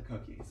with the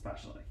cookie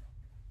especially.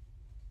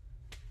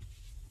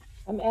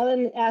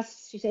 Ellen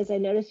asks, she says, I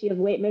noticed you have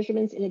weight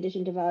measurements in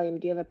addition to volume.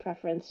 Do you have a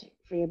preference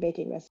for your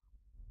baking recipe?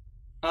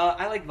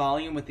 I like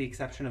volume with the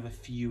exception of a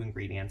few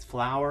ingredients.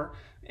 Flour,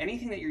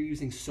 anything that you're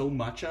using so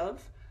much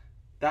of,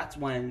 that's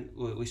when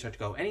we start to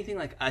go. Anything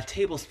like a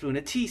tablespoon,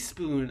 a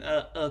teaspoon,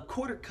 a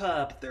quarter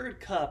cup, third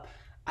cup,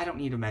 I don't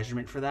need a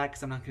measurement for that,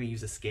 because I'm not going to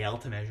use a scale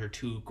to measure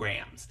 2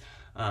 grams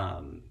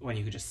when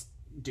you could just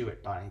do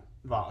it by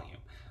volume.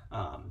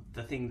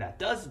 The thing that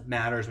does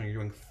matter is when you're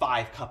doing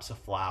 5 cups of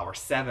flour,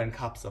 7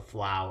 cups of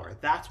flour.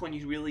 That's when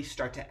you really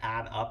start to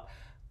add up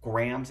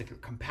grams if you're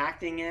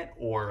compacting it,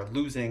 or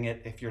losing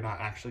it if you're not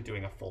actually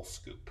doing a full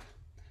scoop.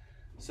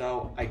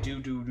 So I do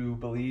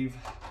believe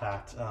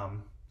that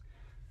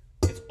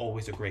it's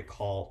always a great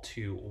call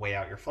to weigh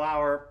out your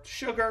flour.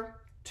 Sugar,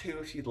 too,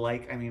 if you'd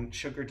like. I mean,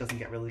 sugar doesn't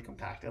get really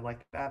compacted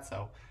like that,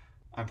 so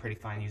I'm pretty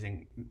fine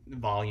using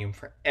volume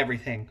for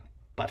everything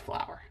but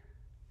flour.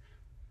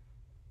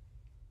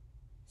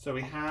 So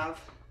we have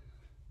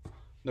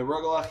the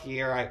arugula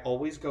here. I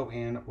always go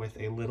in with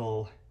a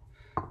little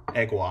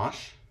egg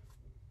wash.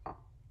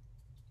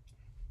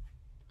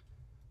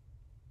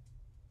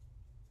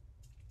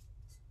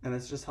 And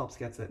this just helps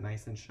gets it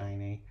nice and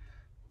shiny.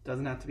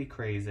 Doesn't have to be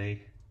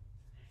crazy.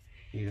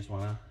 You just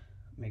want to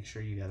make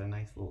sure you get a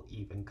nice little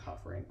even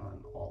covering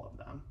on all of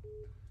them.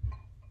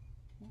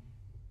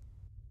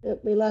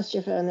 We lost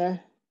your phone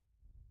there.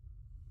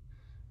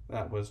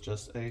 That was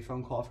just a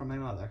phone call from my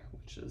mother,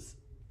 which is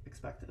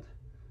expected,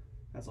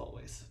 as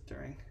always,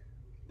 during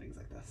things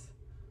like this.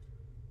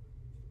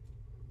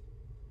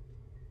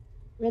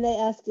 Renee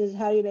asked is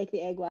how do you make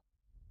the egg wash?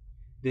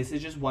 This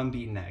is just one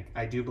beaten egg.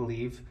 I do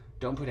believe,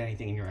 don't put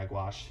anything in your egg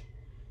wash.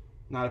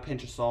 Not a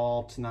pinch of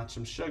salt, not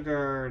some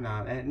sugar,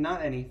 not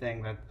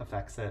anything that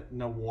affects it.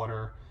 No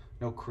water,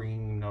 no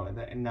cream, none of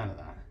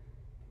that.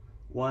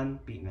 One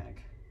beaten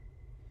egg.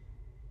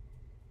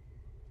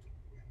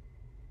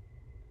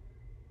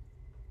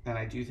 And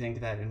I do think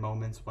that in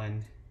moments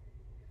when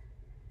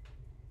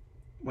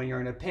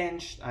you're in a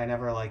pinch, I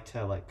never like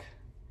to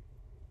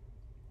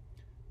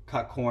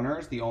cut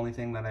corners. The only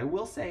thing that I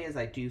will say is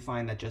I do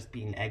find that just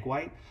beaten egg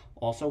white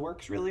also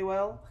works really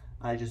well.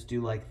 I just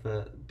do like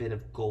the bit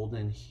of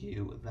golden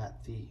hue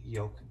that the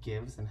yolk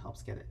gives and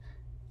helps get it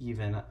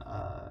even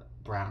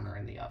browner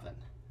in the oven.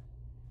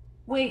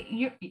 Wait,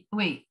 you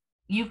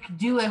could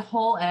do a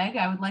whole egg?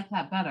 I would like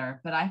that better,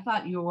 but I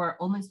thought you were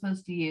only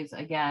supposed to use,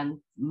 again,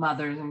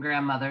 mothers and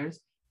grandmothers,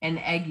 an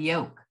egg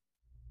yolk.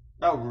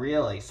 Oh,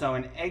 really? So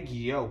an egg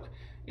yolk,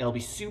 it'll be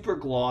super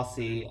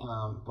glossy,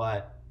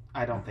 but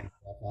I don't think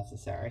that's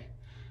necessary.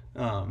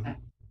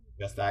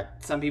 Just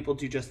that. Some people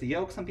do just the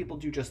yolk, some people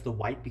do just the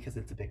white because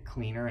it's a bit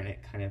cleaner and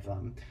it kind of,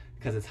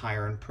 because it's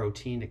higher in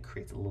protein, it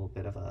creates a little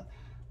bit of a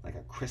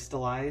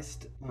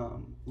crystallized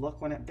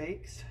look when it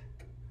bakes.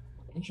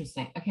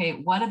 Interesting. Okay,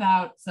 what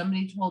about,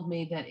 somebody told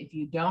me that if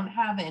you don't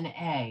have an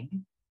egg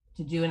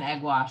to do an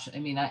egg wash, I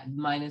mean,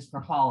 mine is for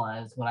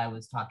challah is what I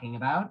was talking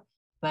about,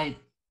 but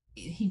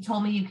he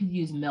told me you could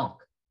use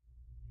milk.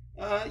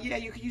 Yeah,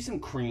 you could use some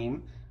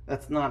cream.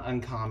 That's not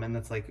uncommon.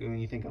 That's like when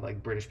you think of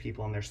like British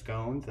people and their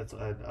scones, that's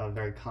a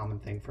very common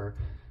thing for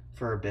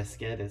a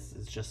biscuit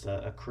is just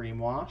a cream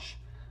wash.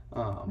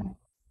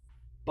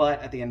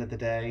 But at the end of the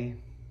day,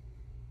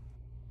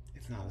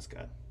 it's not as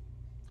good.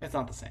 It's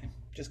not the same.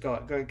 Just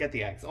go get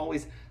the eggs.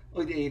 Always,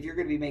 if you're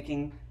going to be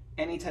making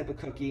any type of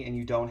cookie and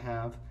you don't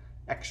have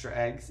extra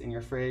eggs in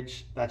your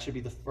fridge, that should be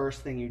the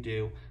first thing you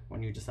do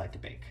when you decide to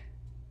bake.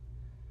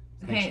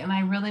 Okay, and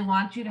I really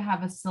want you to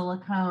have a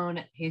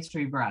silicone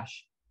pastry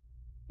brush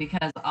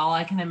because all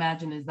I can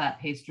imagine is that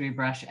pastry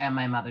brush at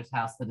my mother's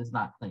house that is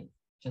not clean.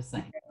 Just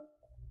saying.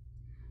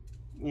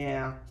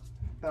 Yeah,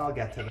 I'll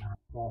get to that.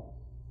 Well,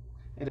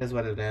 it is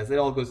what it is. It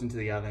all goes into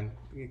the oven.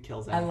 It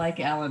kills it. I like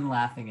Ellen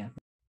laughing at me.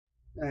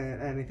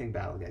 Anything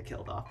bad will get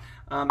killed off.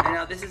 And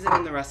now this isn't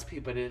in the recipe,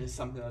 but it is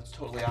something that's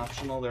totally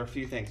optional. There are a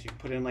few things. You can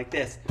put it in like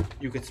this.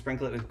 You could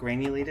sprinkle it with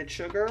granulated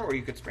sugar, or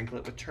you could sprinkle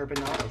it with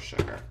turbinado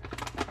sugar,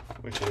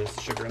 which is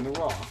sugar in the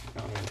raw.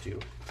 Now I'm going to do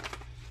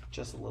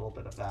just a little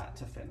bit of that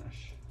to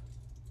finish.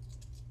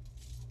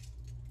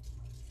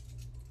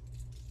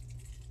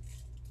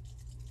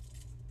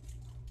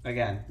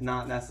 Again,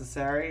 not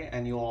necessary,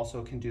 and you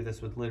also can do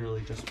this with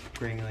literally just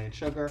granulated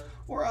sugar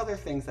or other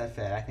things that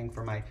fit. I think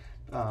for my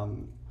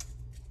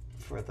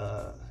for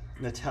the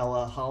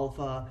Nutella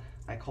halva,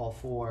 I call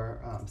for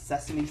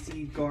sesame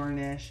seed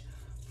garnish.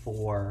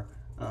 For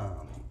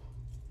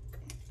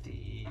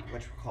the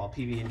what you call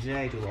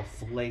PB&J, do a little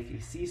flaky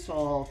sea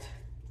salt.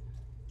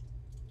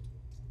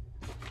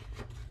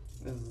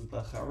 This is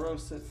the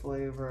Khoresh-e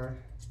flavor.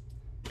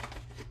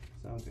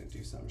 So I'm going to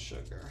do some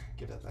sugar,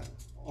 give it that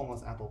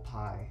almost apple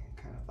pie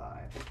kind of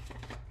vibe.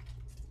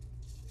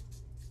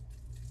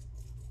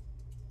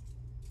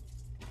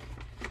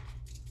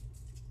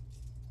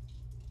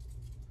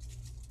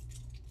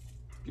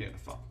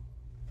 Beautiful.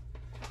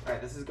 All right,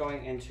 this is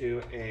going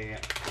into a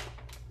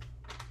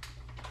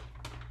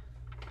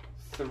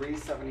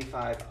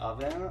 375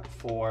 oven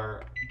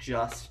for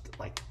just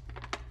like,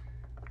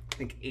 I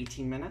think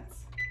 18 minutes.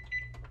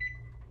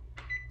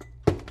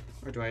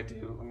 Or do I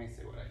do, let me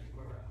see what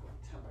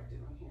temp I do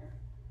in here.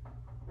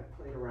 I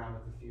played around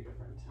with a few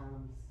different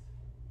temps.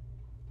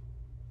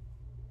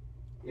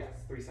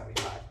 Yes,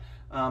 375.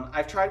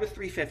 I've tried with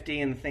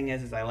 350, and the thing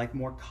is I like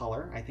more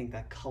color. I think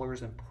that color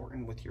is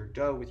important with your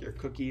dough, with your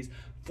cookies.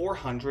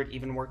 400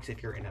 even works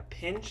if you're in a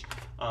pinch,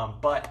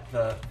 but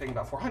the thing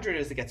about 400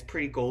 is it gets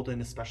pretty golden,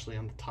 especially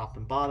on the top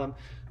and bottom,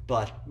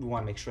 but we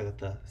want to make sure that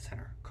the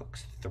center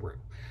cooks through.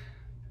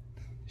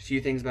 A few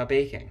things about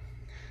baking.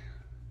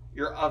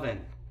 Your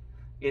oven,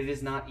 it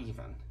is not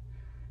even.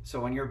 So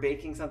when you're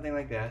baking something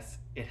like this,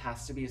 it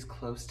has to be as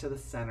close to the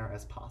center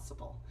as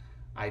possible.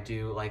 I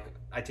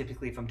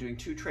typically, if I'm doing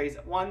 2 trays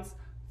at once,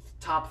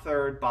 top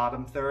third,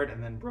 bottom third,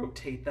 and then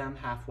rotate them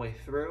halfway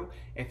through.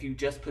 If you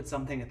just put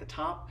something at the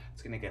top,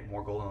 it's gonna get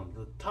more golden on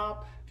the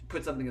top. If you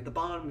put something at the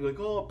bottom, you're like,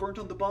 oh, it burnt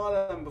on the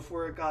bottom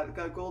before it got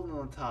golden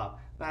on the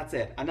top. That's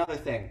it. Another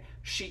thing,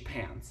 sheet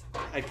pans.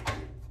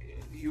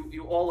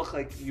 You all look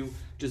like you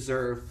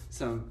deserve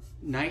some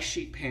nice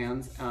sheet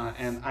pans,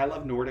 and I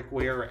love Nordic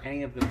ware or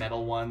any of the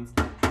metal ones.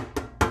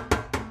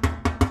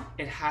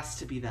 It has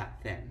to be that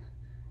thin.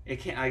 It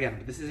can't,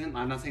 again, this isn't,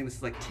 I'm not saying this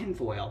is like tin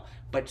foil,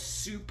 but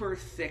super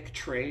thick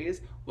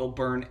trays will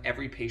burn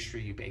every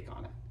pastry you bake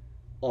on it.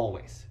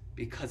 Always.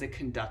 Because it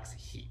conducts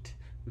heat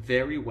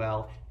very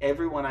well.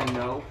 Everyone I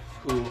know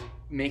who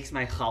makes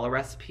my challah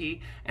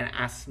recipe and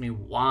asks me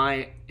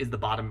why is the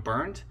bottom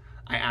burnt,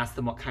 I ask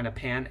them what kind of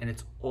pan, and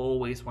it's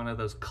always one of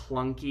those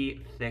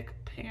clunky, thick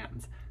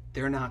pans.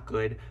 They're not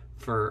good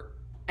for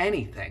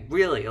anything,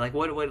 really. Like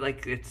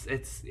like it's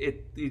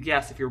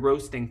yes, if you're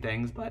roasting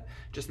things, but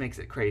just makes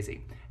it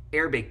crazy.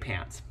 Air bake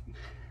pans.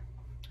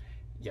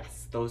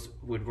 Yes, those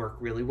would work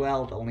really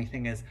well. The only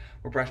thing is,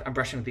 I'm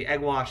brushing with the egg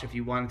wash. If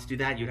you wanted to do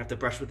that, you'd have to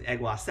brush with the egg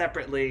wash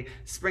separately,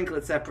 sprinkle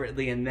it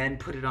separately, and then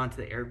put it onto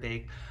the air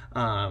bake,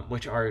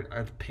 which are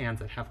the pans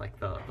that have like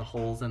the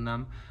holes in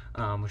them,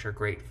 which are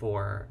great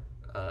for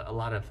a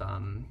lot of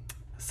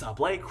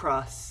sablé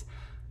crusts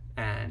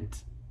and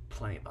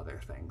plenty of other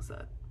things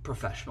that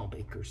professional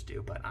bakers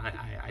do, but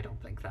I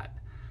don't think that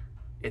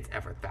it's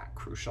ever that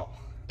crucial.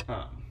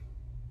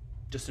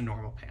 Just a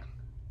normal pan.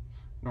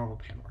 Normal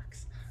pan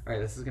works. All right,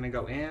 this is gonna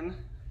go in,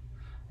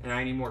 and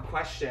I need more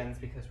questions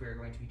because we're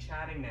going to be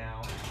chatting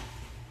now.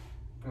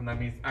 And let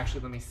me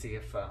see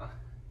if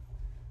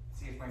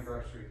my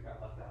groceries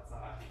got left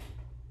outside.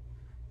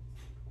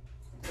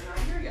 They're not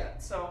here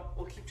yet, so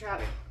we'll keep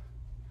chatting.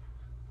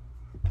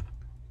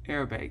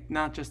 Air bake,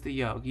 not just the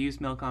yolk. Use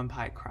milk on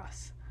pie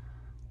crust.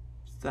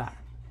 What's that?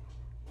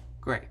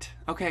 Great.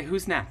 Okay,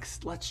 who's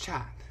next? Let's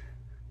chat.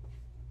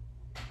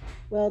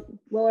 Well,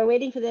 while we're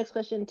waiting for the next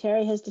question,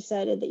 Terry has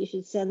decided that you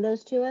should send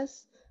those to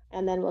us,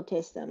 and then we'll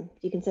taste them.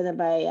 You can send them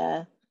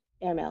by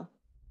airmail.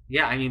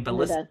 Yeah, I mean, but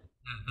listen,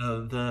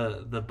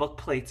 the book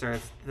plates are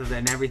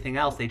and everything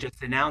else. They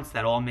just announced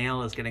that all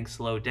mail is getting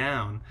slowed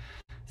down,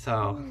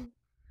 so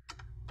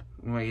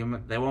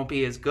they won't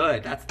be as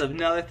good. That's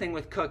another thing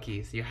with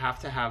cookies. You have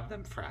to have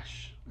them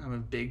fresh. I'm a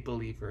big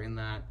believer in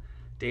that.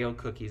 Day-old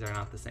cookies are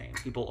not the same.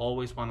 People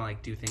always want to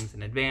like do things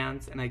in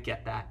advance, and I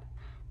get that,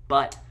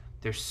 but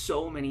there's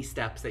so many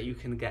steps that you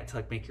can get to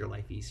like make your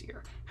life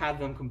easier. Have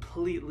them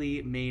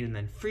completely made and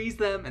then freeze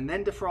them and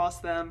then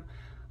defrost them,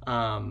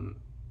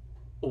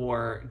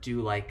 or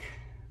do like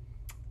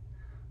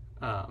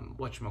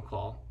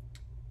whatchamacall,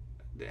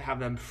 have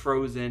them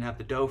frozen, have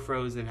the dough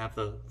frozen, have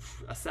the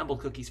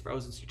assembled cookies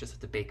frozen, so you just have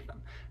to bake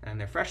them, and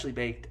they're freshly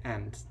baked,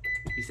 and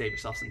you save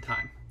yourself some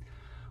time.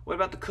 What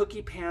about the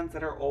cookie pans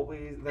that are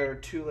always, there are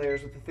 2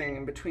 layers with the thing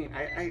in between?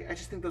 I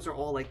just think those are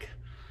all like,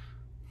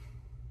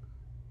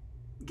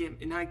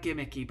 not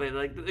gimmicky, but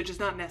like they're just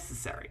not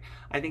necessary.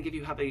 I think if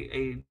you have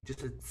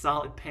just a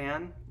solid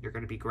pan, you're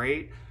going to be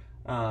great.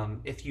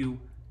 If you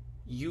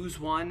use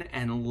one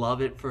and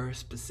love it for a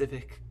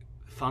specific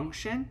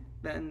function,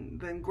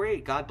 then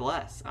great, God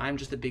bless. I'm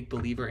just a big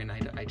believer in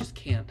I just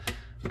can't,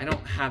 I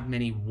don't have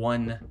many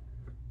one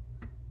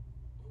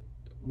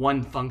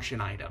function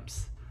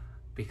items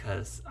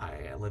because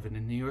I live in a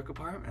New York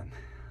apartment.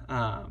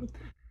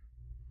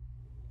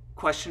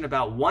 Question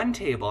about One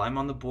Table. I'm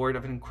on the board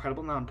of an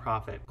incredible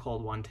nonprofit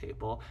called One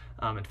Table.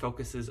 It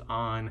focuses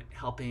on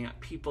helping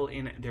people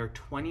in their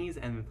 20s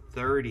and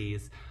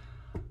 30s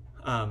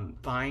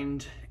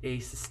find a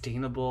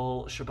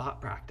sustainable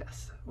Shabbat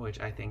practice, which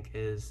I think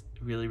is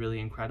really, really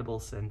incredible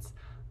since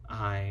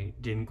I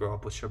didn't grow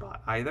up with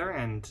Shabbat either.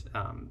 And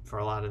for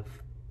a lot of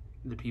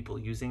the people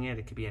using it,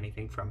 it could be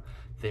anything from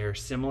they're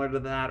similar to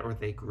that, or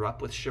they grew up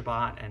with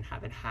Shabbat and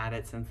haven't had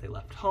it since they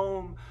left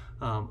home,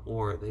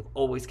 or they've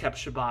always kept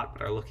Shabbat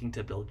but are looking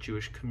to build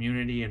Jewish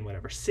community in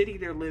whatever city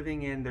they're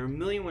living in. There are a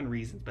million and one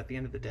reasons, but at the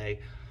end of the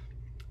day,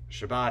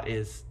 Shabbat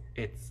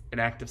it's an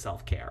act of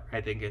self-care. I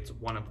think it's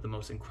one of the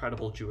most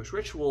incredible Jewish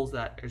rituals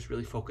that is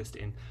really focused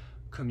in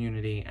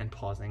community and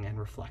pausing and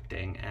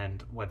reflecting,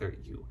 and whether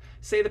you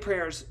say the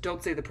prayers,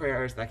 don't say the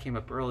prayers, that came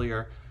up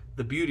earlier,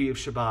 the beauty of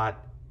Shabbat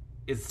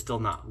is still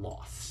not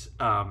lost.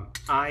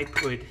 I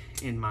put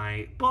in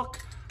my book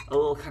a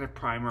little kind of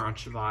primer on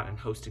Shabbat and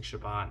hosting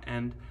Shabbat,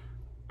 and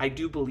I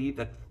do believe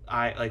that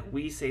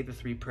we say the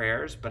 3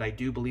 prayers, but I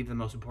do believe the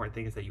most important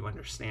thing is that you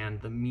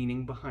understand the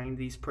meaning behind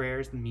these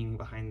prayers, the meaning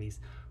behind these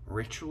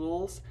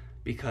rituals,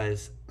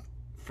 because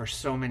for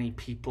so many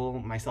people,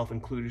 myself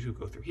included, who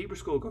go through Hebrew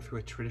school, go through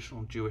a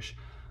traditional Jewish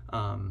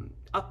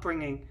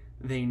upbringing,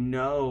 they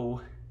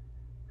know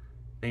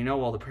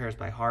all the prayers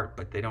by heart,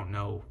 but they don't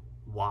know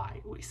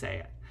why we say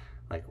it.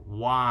 Like,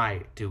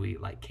 why do we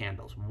light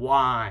candles?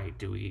 Why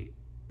do we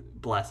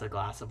bless a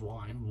glass of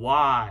wine?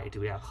 Why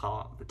do we have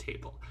challah at the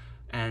table?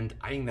 And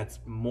I think that's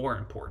more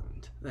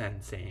important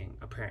than saying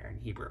a prayer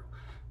in Hebrew.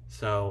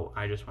 So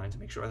I just wanted to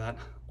make sure that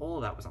all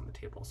of that was on the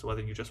table. So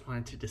whether you just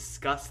wanted to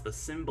discuss the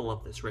symbol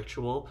of this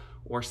ritual,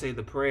 or say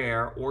the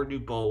prayer, or do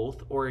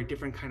both, or a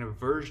different kind of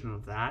version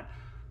of that,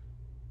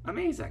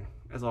 amazing,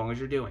 as long as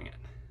you're doing it,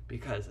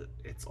 because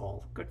it's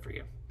all good for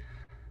you.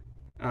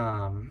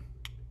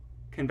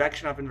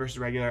 Convection oven versus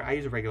regular. I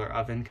use a regular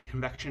oven.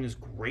 Convection is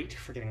great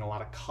for getting a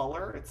lot of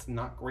color. It's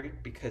not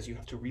great because you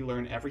have to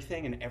relearn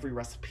everything, and every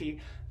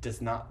recipe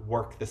does not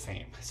work the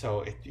same.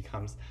 So it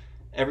becomes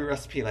every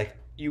recipe, like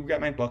you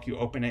get my book, you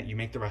open it, you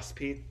make the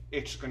recipe,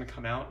 it's going to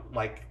come out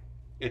like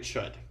it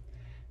should.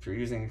 If you're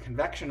using a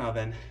convection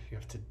oven, you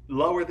have to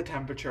lower the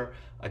temperature,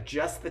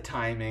 adjust the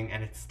timing,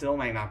 and it still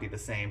might not be the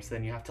same. So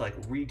then you have to like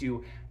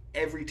redo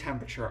every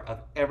temperature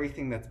of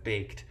everything that's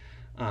baked.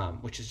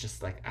 Which is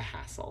just like a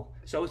hassle.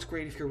 So it's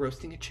great if you're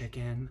roasting a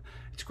chicken.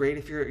 It's great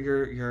if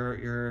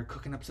you're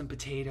cooking up some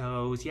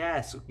potatoes.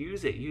 Yes,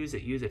 use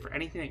it for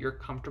anything that you're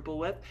comfortable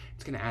with.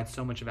 It's going to add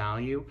so much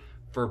value.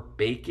 For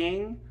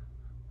baking,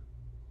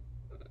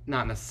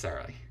 not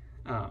necessarily.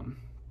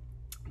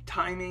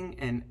 Timing,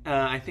 and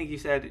I think you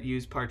said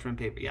use parchment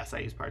paper. Yes, I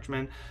use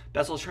parchment.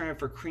 Best alternative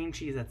for cream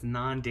cheese that's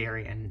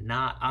non-dairy and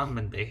not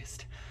almond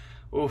based.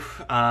 Oof.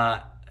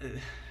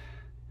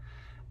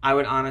 I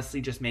would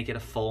honestly just make it a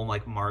full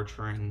like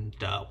margarine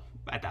dough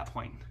at that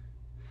point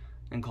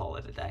and call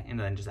it a day, and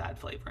then just add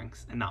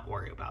flavorings and not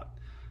worry about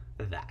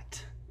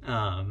that.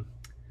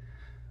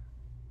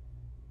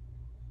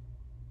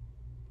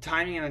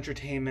 Timing and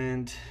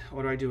entertainment.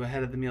 What do I do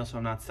ahead of the meal so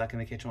I'm not stuck in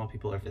the kitchen while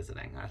people are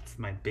visiting? That's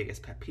my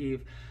biggest pet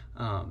peeve,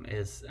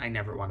 is I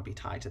never want to be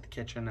tied to the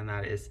kitchen, and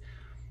that is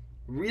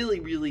really,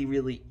 really,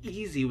 really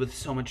easy with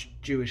so much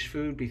Jewish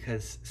food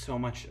because so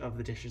much of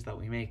the dishes that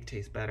we make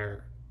taste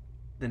better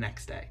the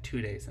next day,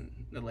 2 days and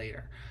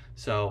later.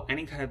 So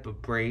any type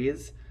of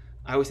braise,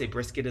 I always say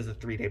brisket is a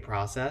 3-day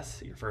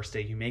process. Your first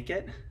day you make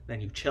it,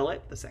 then you chill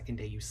it. The second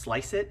day you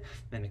slice it,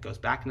 then it goes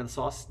back into the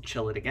sauce,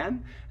 chill it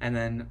again. And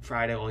then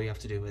Friday, all you have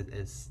to do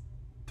is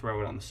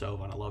throw it on the stove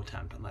on a low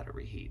temp and let it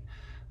reheat.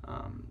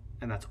 And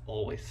that's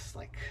always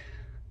like,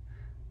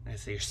 I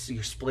say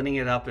you're splitting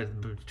it up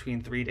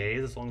between 3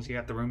 days. As long as you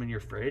got the room in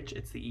your fridge,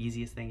 it's the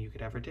easiest thing you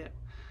could ever do.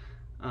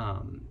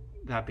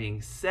 That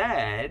being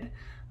said,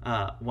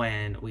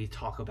 when we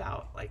talk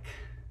about like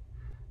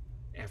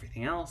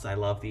everything else, I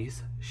love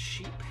these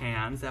sheet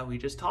pans that we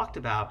just talked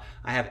about.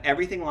 I have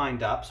everything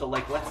lined up. So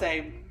like, let's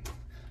say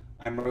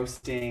I'm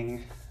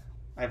roasting,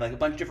 I have like a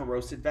bunch of different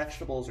roasted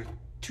vegetables or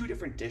 2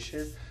 different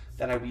dishes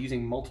that I'll be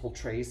using multiple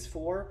trays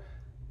for.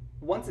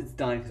 Once it's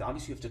done, because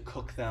obviously you have to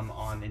cook them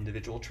on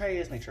individual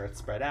trays, make sure it's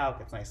spread out,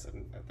 gets nice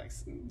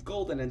and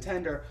golden and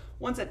tender.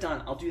 Once it's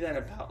done, I'll do that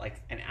about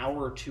like an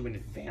hour or 2 in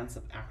advance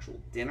of actual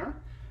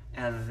dinner.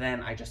 And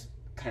then I just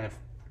kind of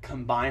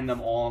combine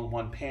them all in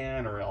one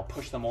pan, or I'll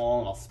push them all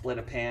and I'll split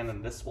a pan,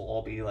 and this will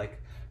all be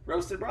like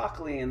roasted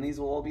broccoli and these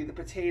will all be the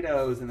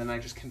potatoes, and then I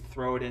just can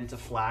throw it into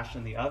flash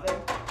in the oven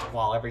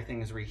while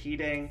everything is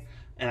reheating.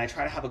 And I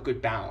try to have a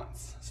good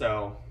balance.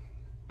 So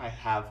I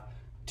have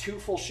 2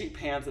 full sheet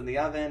pans in the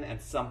oven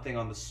and something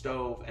on the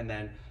stove, and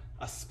then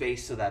a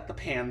space so that the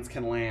pans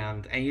can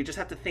land. And you just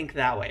have to think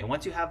that way. And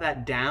once you have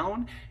that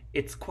down,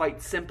 it's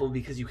quite simple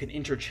because you can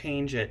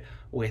interchange it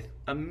with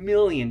a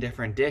million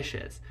different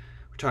dishes.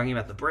 We're talking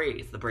about the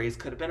braise. The braise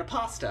could have been a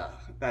pasta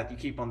that you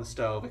keep on the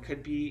stove. It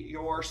could be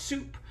your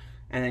soup,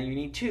 and then you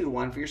need 2,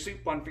 one for your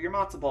soup, one for your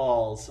matzo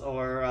balls,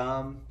 or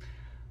I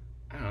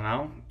don't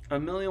know, a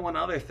million one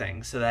other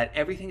things, so that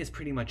everything is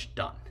pretty much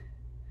done.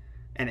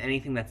 And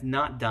anything that's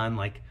not done,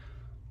 like,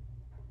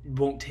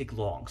 won't take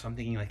long. So I'm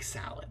thinking like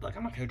salad. Like,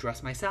 I'm not gonna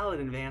dress my salad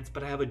in advance,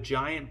 but I have a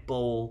giant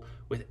bowl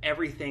with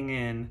everything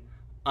in,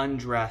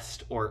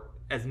 undressed, or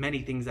as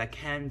many things that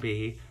can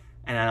be,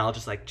 and then I'll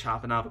just like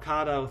chop an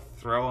avocado,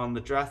 throw on the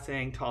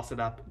dressing, toss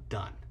it up,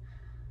 done.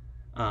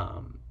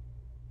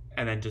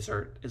 And then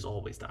dessert is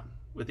always done,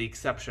 with the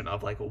exception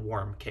of like a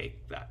warm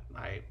cake that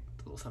I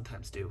will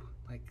sometimes do,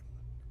 like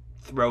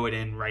throw it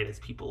in right as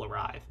people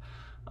arrive,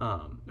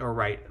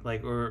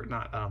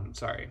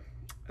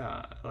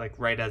 like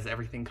right as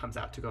everything comes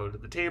out to go to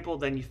the table,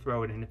 then you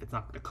throw it in if it's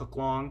not going to cook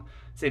long.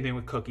 Same thing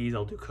with cookies.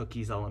 I'll do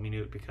cookies a la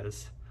minute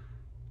because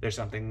there's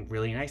something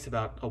really nice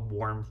about a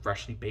warm,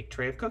 freshly baked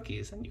tray of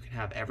cookies, and you can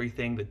have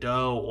everything, the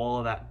dough, all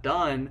of that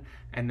done,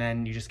 and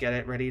then you just get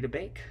it ready to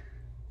bake.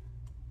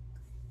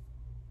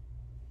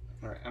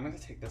 All right, I'm going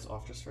to take this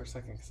off just for a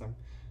second because I'm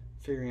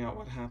figuring out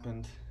what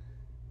happened.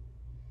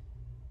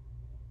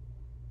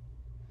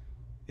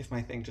 If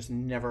my thing just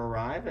never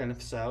arrived, and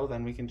if so,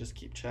 then we can just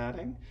keep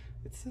chatting.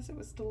 It says it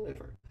was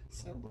delivered,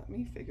 so let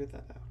me figure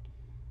that out.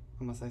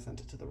 Unless I sent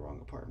it to the wrong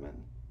apartment,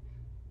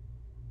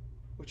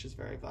 which is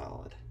very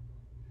valid.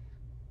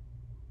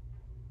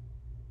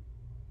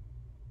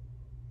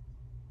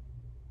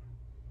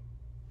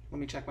 Let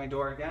me check my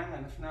door again,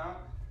 and if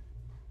not...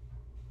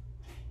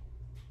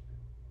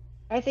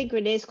 I think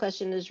Renee's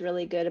question is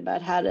really good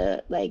about how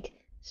to like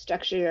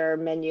structure your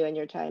menu and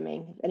your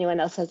timing. If anyone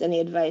else has any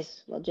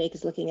advice while Jake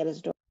is looking at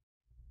his door.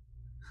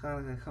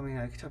 coming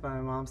out. I could talk about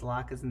my mom's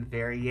latkes and the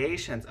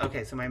variations.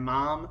 Okay, so my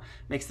mom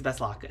makes the best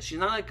latkes. She's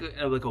not like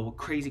a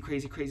crazy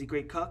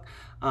great cook,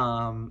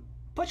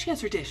 but she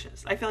has her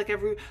dishes. I feel like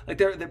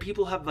there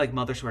people have like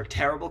mothers who are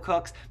terrible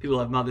cooks. People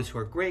have mothers who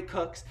are great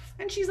cooks,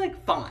 and she's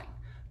like fine,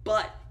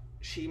 but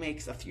she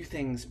makes a few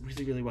things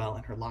really well,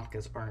 and her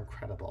latkes are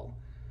incredible.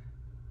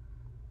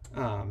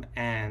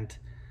 And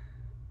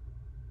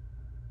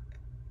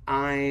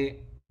I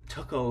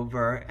took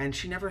over, and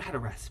she never had a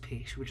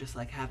recipe. She would just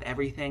like have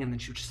everything, and then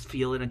she would just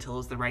feel it until it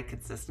was the right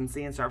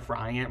consistency and start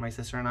frying it. My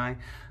sister and I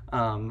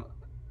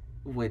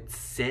would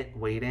sit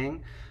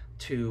waiting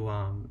to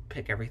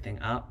pick everything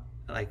up,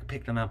 like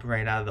pick them up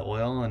right out of the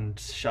oil and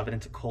shove it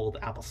into cold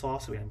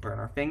applesauce so we didn't burn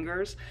our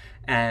fingers.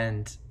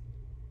 And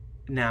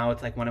now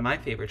it's like one of my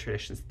favorite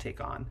traditions to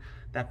take on.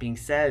 That being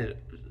said,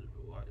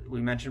 we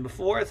mentioned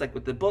before, it's like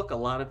with the book, a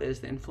lot of it is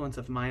the influence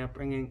of my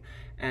upbringing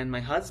and my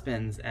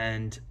husband's,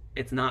 and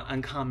it's not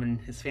uncommon in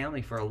his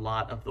family for a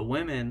lot of the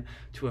women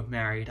to have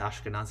married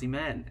Ashkenazi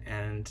men,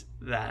 and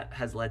that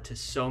has led to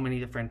so many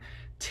different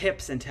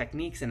tips and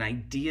techniques and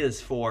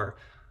ideas for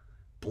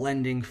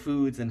blending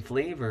foods and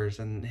flavors.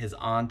 And his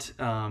aunt,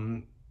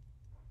 all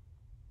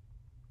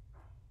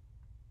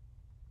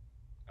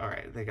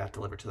right, they got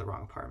delivered to the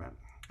wrong apartment.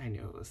 I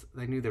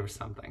knew there was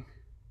something.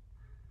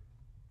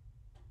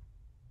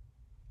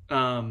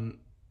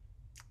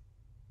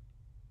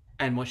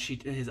 And what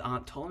his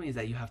aunt told me is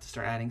that you have to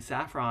start adding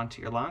saffron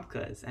to your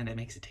latkes, and it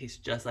makes it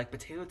taste just like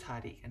potato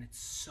toddy, and it's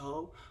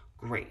so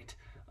great.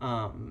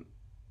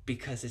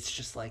 Because it's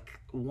just like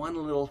one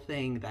little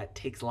thing that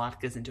takes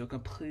latkes into a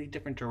completely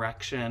different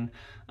direction.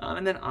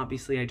 And then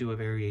obviously I do a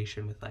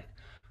variation with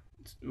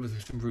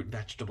some root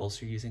vegetables.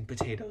 So you're using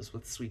potatoes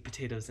with sweet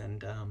potatoes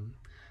and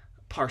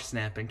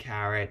parsnip and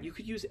carrot. You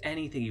could use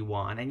anything you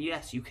want. And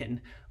yes, you can,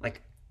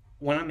 like,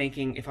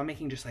 if I'm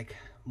making just like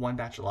one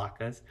batch of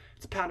latkes,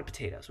 it's a pound of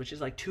potatoes, which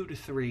is like 2 to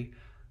 3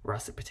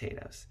 russet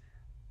potatoes.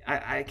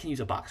 I can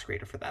use a box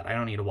grater for that. I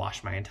don't need to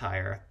wash my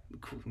entire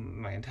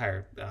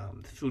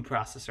food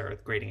processor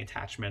with grating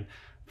attachment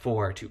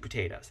for 2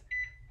 potatoes.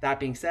 That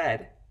being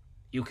said,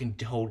 you can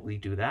totally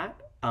do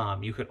that.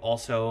 You could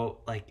also,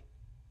 like,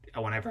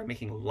 whenever I'm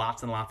making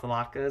lots and lots of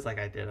latkes, like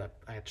I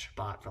had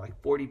Shabbat for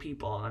like 40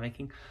 people, and I'm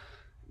making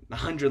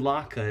 100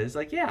 latkes,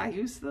 like, yeah, I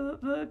use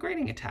the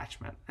grating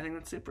attachment. I think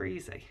that's super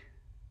easy.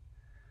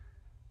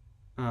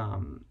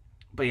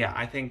 But yeah,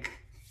 I think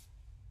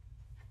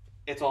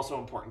it's also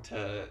important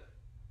to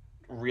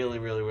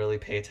really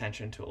pay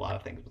attention to a lot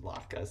of things with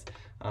latkes.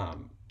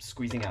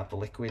 Squeezing out the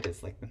liquid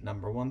is like the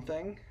 #1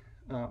 thing.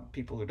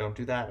 People who don't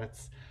do that,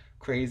 it's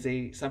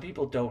crazy. Some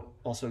people don't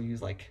also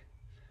use, like,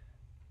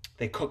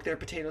 they cook their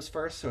potatoes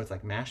first, so it's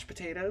like mashed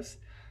potatoes,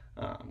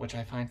 which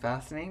I find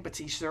fascinating, but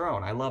to each their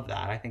own. I love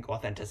that. I think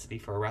authenticity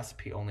for a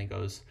recipe only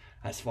goes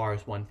as far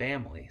as one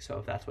family. So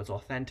if that's what's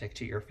authentic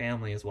to your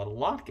family is what a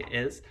latke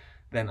is,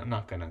 then I'm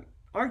not going to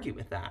argue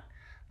with that.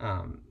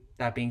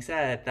 That being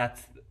said,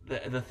 that's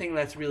the thing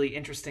that's really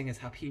interesting is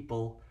how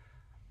people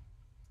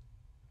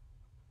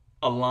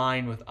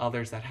align with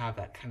others that have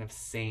that kind of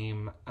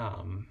same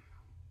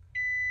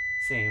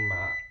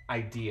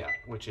idea,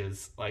 which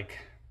is like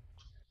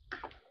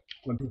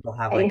when people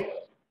have like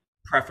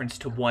preference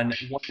to one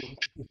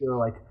particular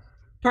like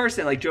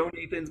person, like Joe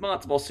Nathan's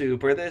matzo ball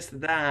soup or this,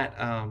 that,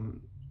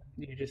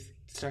 you just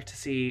start to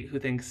see who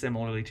thinks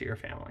similarly to your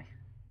family.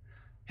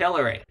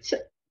 Hillary.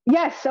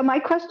 Yes, so my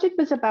question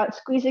was about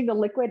squeezing the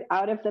liquid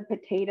out of the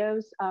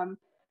potatoes. Do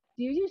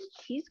you use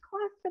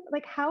cheesecloth?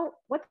 Like,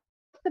 what's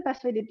the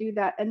best way to do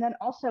that? And then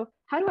also,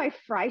 how do I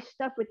fry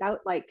stuff without,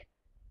 like,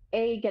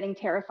 A, getting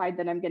terrified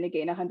that I'm going to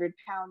gain 100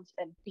 pounds,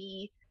 and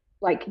B,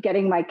 like,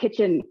 getting my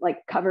kitchen,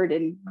 like, covered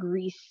in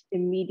grease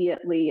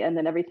immediately, and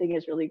then everything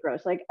is really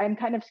gross. Like, I'm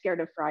kind of scared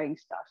of frying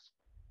stuff.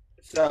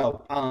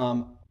 So,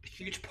 a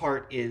huge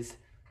part is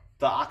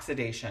the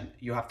oxidation.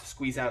 You have to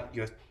squeeze out,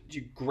 you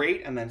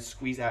grate and then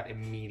squeeze out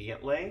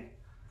immediately.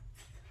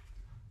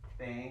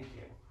 Thank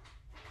you.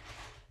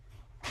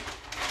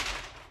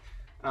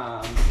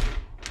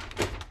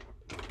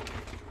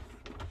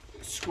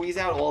 Squeeze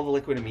out all the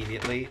liquid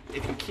immediately.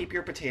 If you keep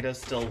your potatoes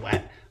still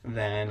wet,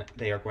 then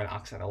they are going to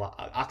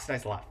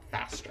oxidize a lot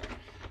faster.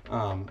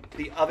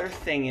 The other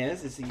thing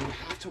is that you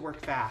have to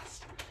work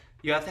fast.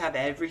 You have to have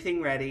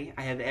everything ready.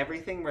 I have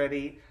everything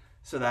ready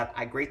so that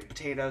I grate the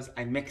potatoes,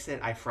 I mix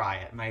it, I fry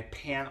it. My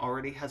pan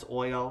already has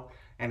oil,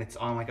 and it's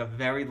on like a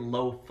very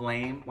low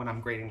flame when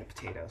I'm grating the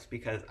potatoes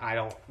because I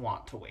don't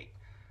want to wait.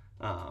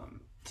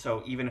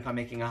 So even if I'm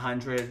making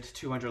 100,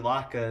 200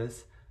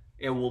 latkes,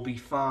 it will be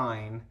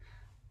fine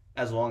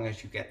as long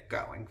as you get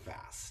going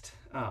fast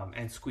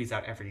and squeeze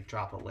out every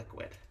drop of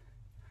liquid.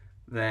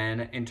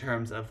 Then in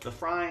terms of the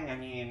frying, I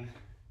mean,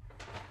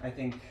 I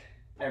think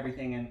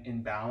everything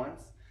in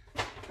balance.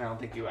 I don't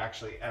think you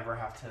actually ever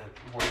have to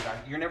worry about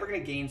it. You're never going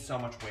to gain so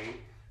much weight.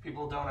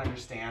 People don't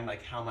understand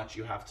like how much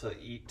you have to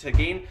eat to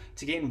gain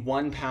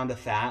 1 pound of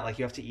fat. Like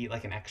you have to eat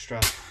like an extra,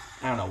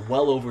 I don't know,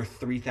 well over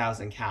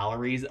 3,000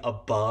 calories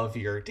above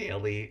your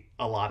daily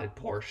allotted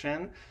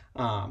portion.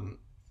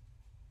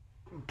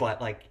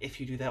 But like if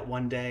you do that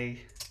one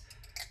day,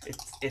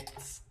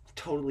 it's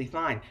totally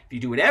fine. If you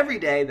do it every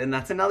day, then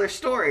that's another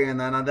story. And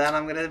then I'm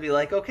gonna be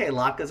like, okay,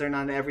 latkes are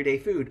not an everyday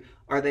food.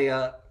 Are they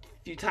a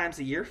few times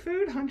a year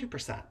food?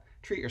 100%.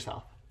 Treat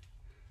yourself.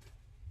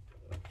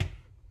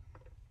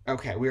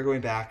 Okay, we're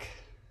going back.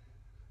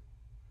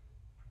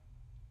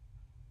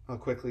 I'll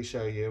quickly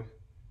show you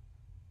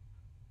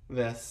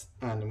this,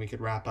 and then we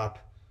could wrap up,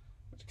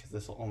 because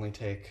this will only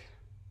take,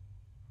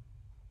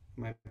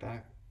 am I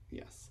back?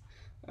 Yes,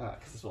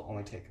 because this will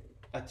only take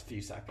a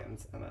few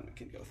seconds, and then we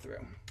can go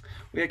through.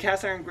 We have a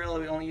cast iron grill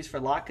that we only use for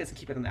latkes and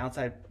keep it on the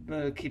outside,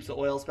 keeps the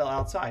oil spill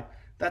outside.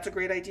 That's a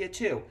great idea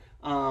too.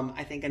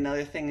 I think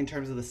another thing in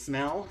terms of the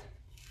smell,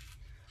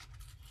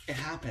 it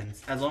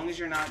happens. As long as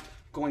you're not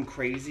going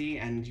crazy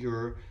and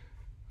you're,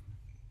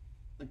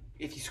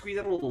 if you squeeze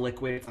out a little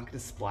liquid, it's not going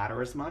to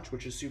splatter as much,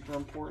 which is super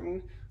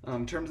important.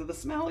 In terms of the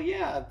smell,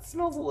 yeah, it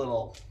smells a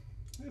little.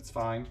 It's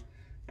fine.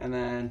 And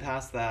then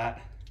past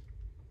that,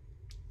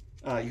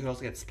 you can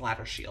also get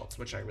splatter shields,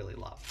 which I really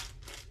love.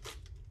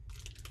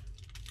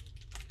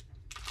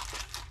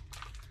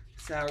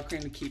 Sour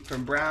cream to keep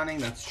from browning.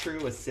 That's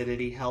true.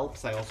 Acidity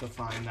helps. I also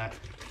find that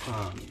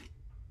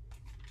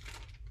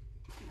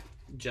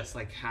just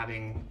like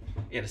having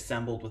it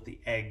assembled with the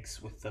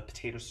eggs with the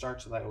potato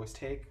starch that I always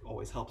take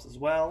always helps as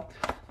well.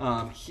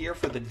 Here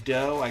for the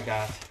dough, I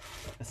got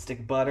a stick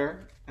of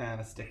butter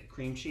and a stick of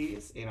cream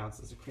cheese, 8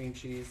 ounces of cream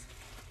cheese,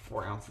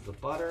 4 ounces of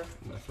butter.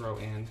 I'm going to throw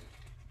in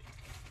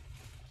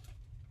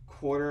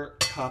 1/4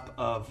 cup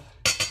of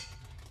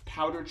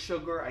powdered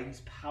sugar. I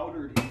use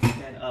powdered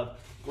instead of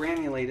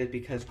granulated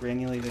because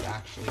granulated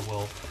actually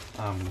will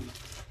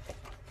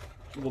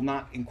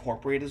not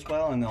incorporate as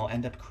well, and they'll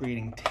end up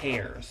creating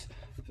tears.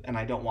 And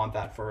I don't want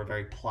that for a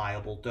very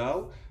pliable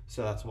dough.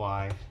 So that's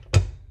why,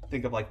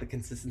 think of like the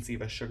consistency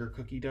of a sugar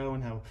cookie dough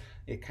and how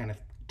it kind of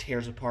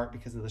tears apart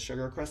because of the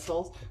sugar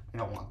crystals. I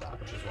don't want that,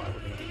 which is why we're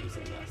going to be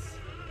using this.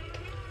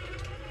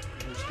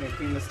 I'm just going to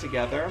cream this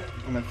together.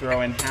 I'm going to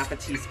throw in 1/2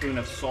 teaspoon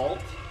of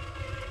salt.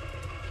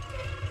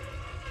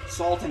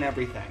 Salt in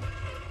everything.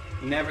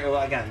 Never,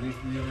 well, again, these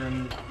are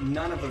in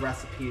none of the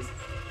recipes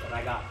that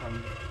I got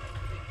from,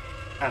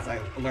 as I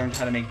learned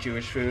how to make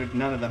Jewish food,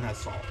 none of them has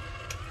salt.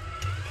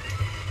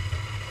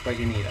 But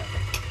you need it.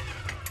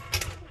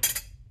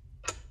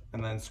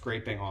 And then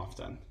scraping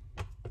often.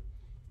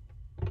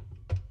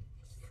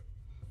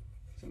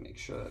 So make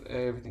sure that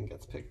everything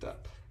gets picked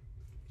up.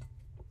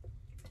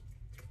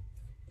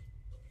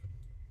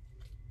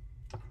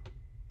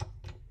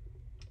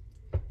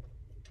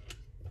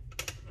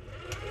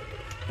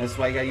 That's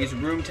why you gotta use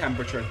room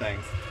temperature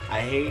things.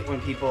 I hate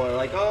when people are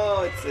like,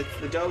 oh, it's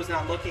the dough's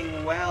not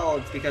looking well.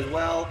 It's because,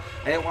 well,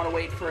 I didn't want to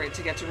wait for it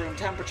to get to room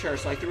temperature,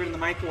 so I threw it in the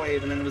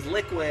microwave, and then it was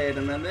liquid,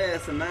 and then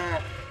this and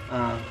that.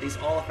 These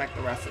all affect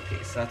the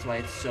recipe, so that's why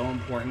it's so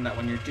important that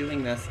when you're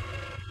doing this,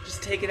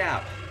 just take it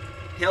out.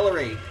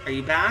 Hillary, are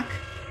you back?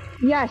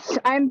 Yes,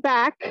 I'm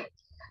back.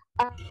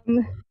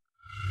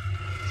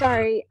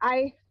 Sorry,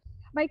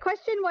 my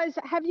question was,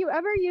 have you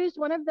ever used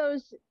one of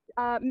those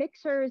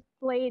mixer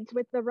blades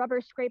with the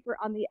rubber scraper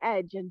on the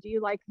edge, and do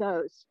you like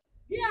those?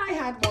 Yeah, I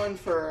had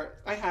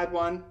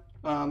one.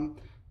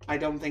 I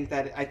think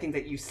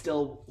that you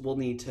still will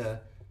need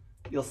to,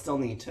 you'll still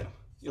need to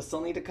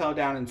go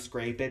down and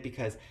scrape it,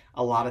 because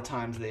a lot of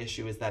times the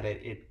issue is that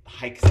it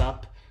hikes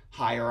up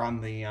higher on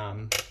the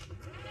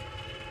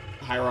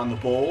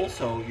bowl,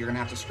 so you're gonna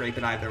have to scrape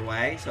it either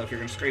way. So if you're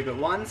gonna scrape it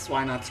once,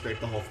 why not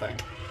scrape the whole thing?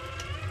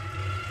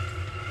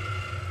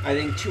 I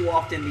think too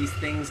often these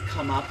things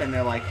come up and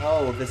they're like,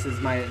 oh, this is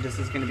going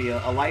to be a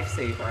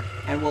lifesaver.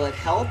 And will it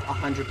help?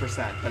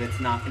 100%, but it's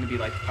not going to be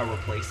like a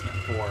replacement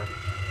for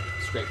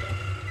scraping.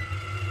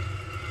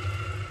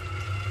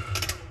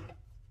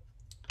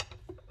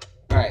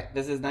 All right,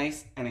 this is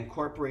nice and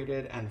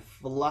incorporated and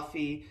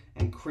fluffy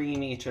and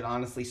creamy. It should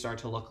honestly start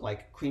to look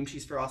like cream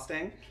cheese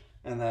frosting.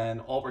 And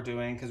then all we're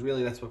doing, because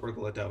really that's what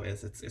regola dough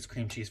is, it's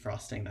cream cheese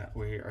frosting that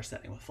we are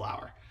setting with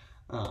flour.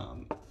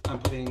 I'm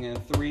putting in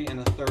 3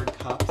 1/3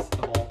 cups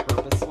of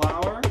all-purpose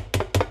flour.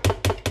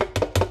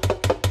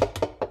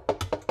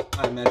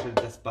 I measured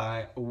this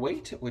by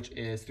weight, which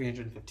is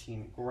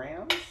 315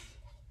 grams.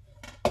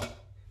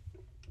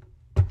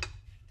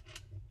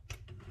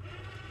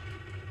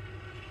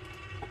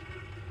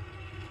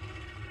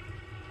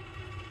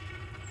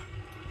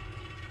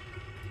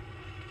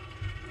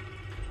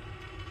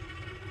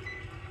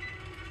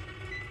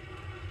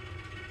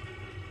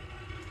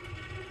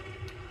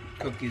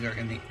 Cookies are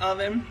in the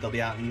oven. They'll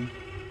be out in,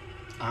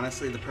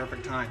 honestly, the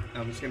perfect time.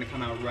 I'm just gonna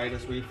come out right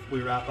as we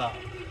wrap up.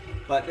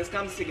 But this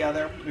comes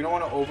together. We don't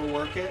want to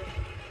overwork it,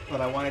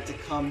 but I want it to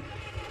come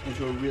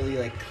into a really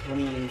like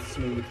clean,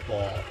 smooth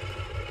ball.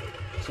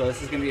 So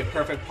this is gonna be a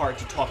perfect part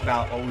to talk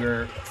about what we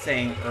were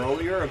saying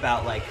earlier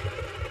about like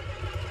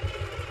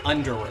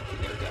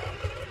underworking your dough.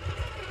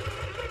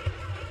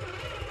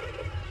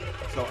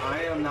 So I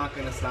am not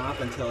going to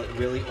stop until it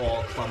really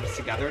all clumps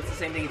together. It's the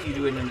same thing if you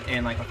do it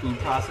in like a food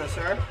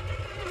processor.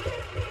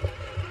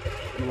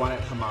 You want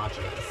it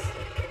homogeneous.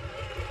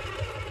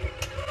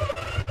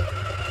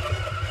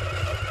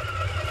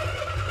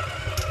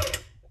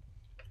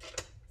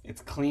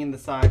 clean the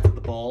sides of the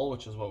bowl,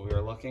 which is what we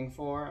were looking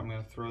for. I'm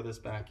going to throw this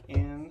back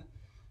in,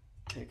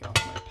 take off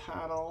my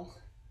paddle,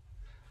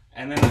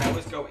 and then I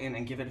always go in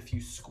and give it a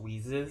few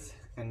squeezes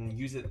and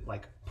use it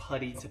like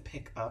putty to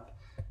pick up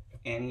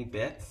any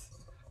bits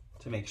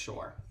to make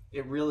sure.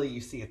 It really,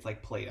 you see, it's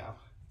like Play-Doh.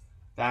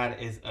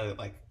 That is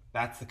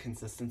that's the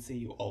consistency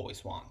you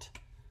always want.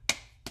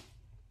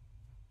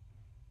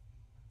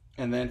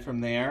 And then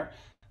from there,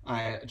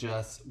 I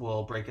just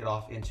will break it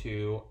off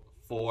into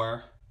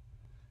 4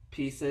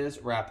 pieces,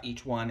 wrap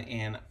each one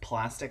in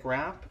plastic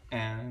wrap,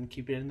 and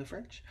keep it in the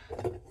fridge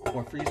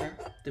or freezer,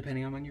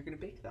 depending on when you're going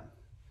to bake them.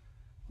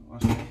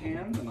 Wash my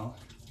hands, and I'll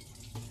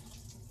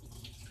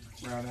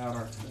route out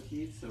our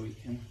cookies so we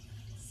can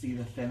see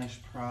the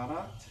finished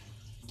product.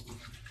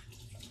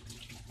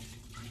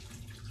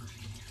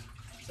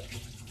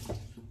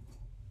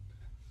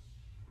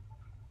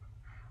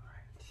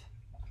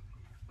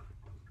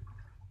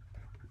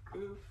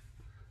 Oof.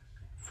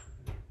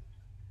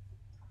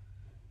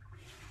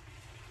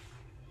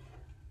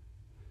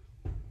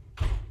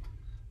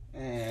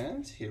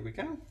 And here we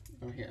go.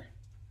 Over here.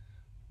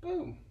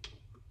 Boom.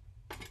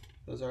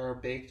 Those are our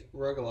baked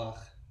rugelach.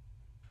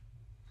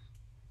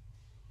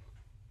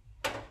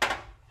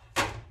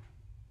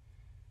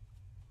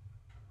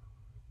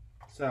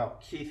 So,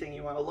 key thing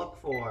you want to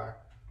look for.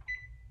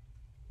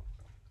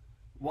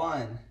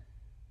 1,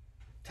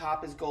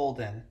 top is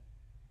golden.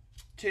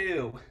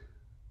 2,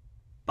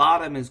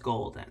 bottom is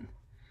golden.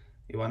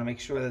 You want to make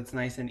sure that it's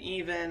nice and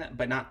even,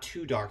 but not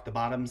too dark. The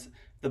bottoms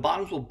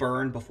will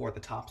burn before the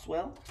tops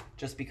will,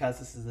 just because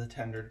this is a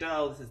tender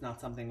dough. This is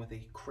not something with a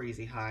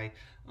crazy high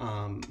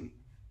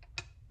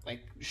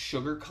like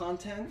sugar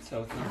content,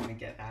 so it's not going to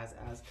get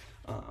as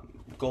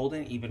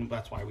golden. Even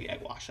that's why we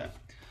egg wash it.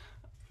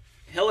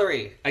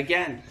 Hillary,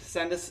 again,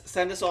 send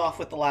us off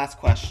with the last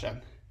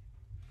question.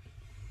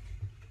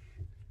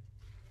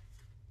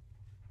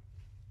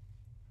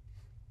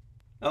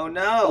 Oh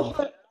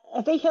no!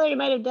 I think Hillary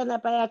might have done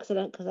that by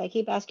accident because I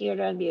keep asking her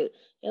to unmute.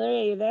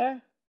 Hillary, are you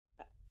there?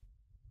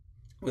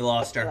 We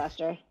lost her. We lost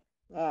her.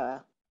 Oh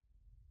well.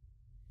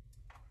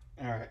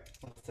 All right,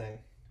 let's see.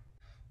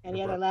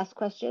 Any other last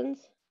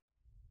questions?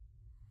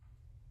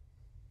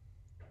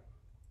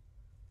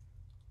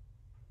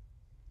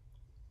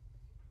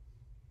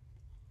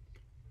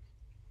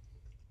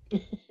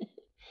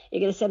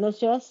 You're gonna send those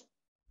to us?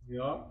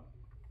 Yeah.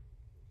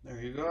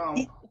 There you go.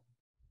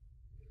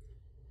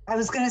 I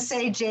was going to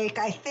say, Jake,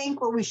 I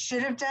think what we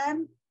should have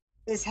done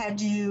is had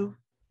you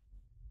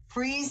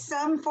freeze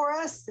some for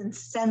us and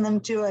send them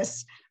to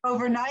us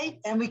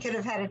overnight, and we could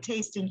have had a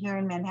tasting here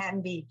in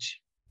Manhattan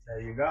Beach. There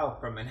you go.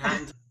 From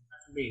Manhattan to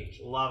Manhattan Beach.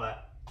 Love it.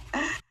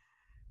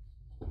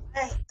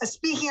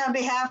 Speaking on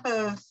behalf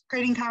of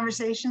Creating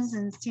Conversations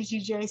and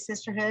CTJ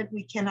Sisterhood,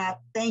 we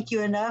cannot thank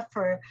you enough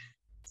for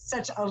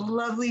such a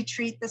lovely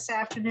treat this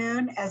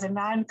afternoon. As a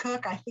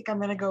non-cook, I think I'm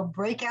going to go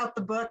break out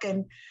the book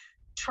and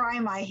try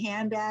my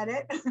hand at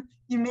it.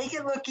 You make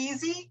it look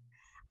easy,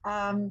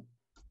 and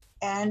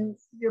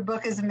your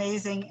book is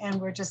amazing, and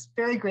we're just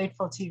very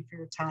grateful to you for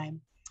your time.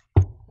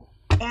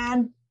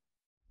 And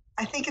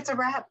I think it's a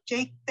wrap.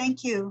 Jake,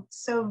 thank you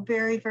so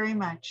very, very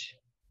much.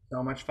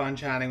 So much fun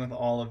chatting with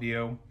all of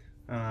you.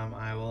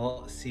 I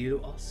will see you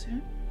all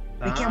soon.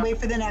 Bye. I can't wait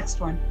for the next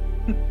one.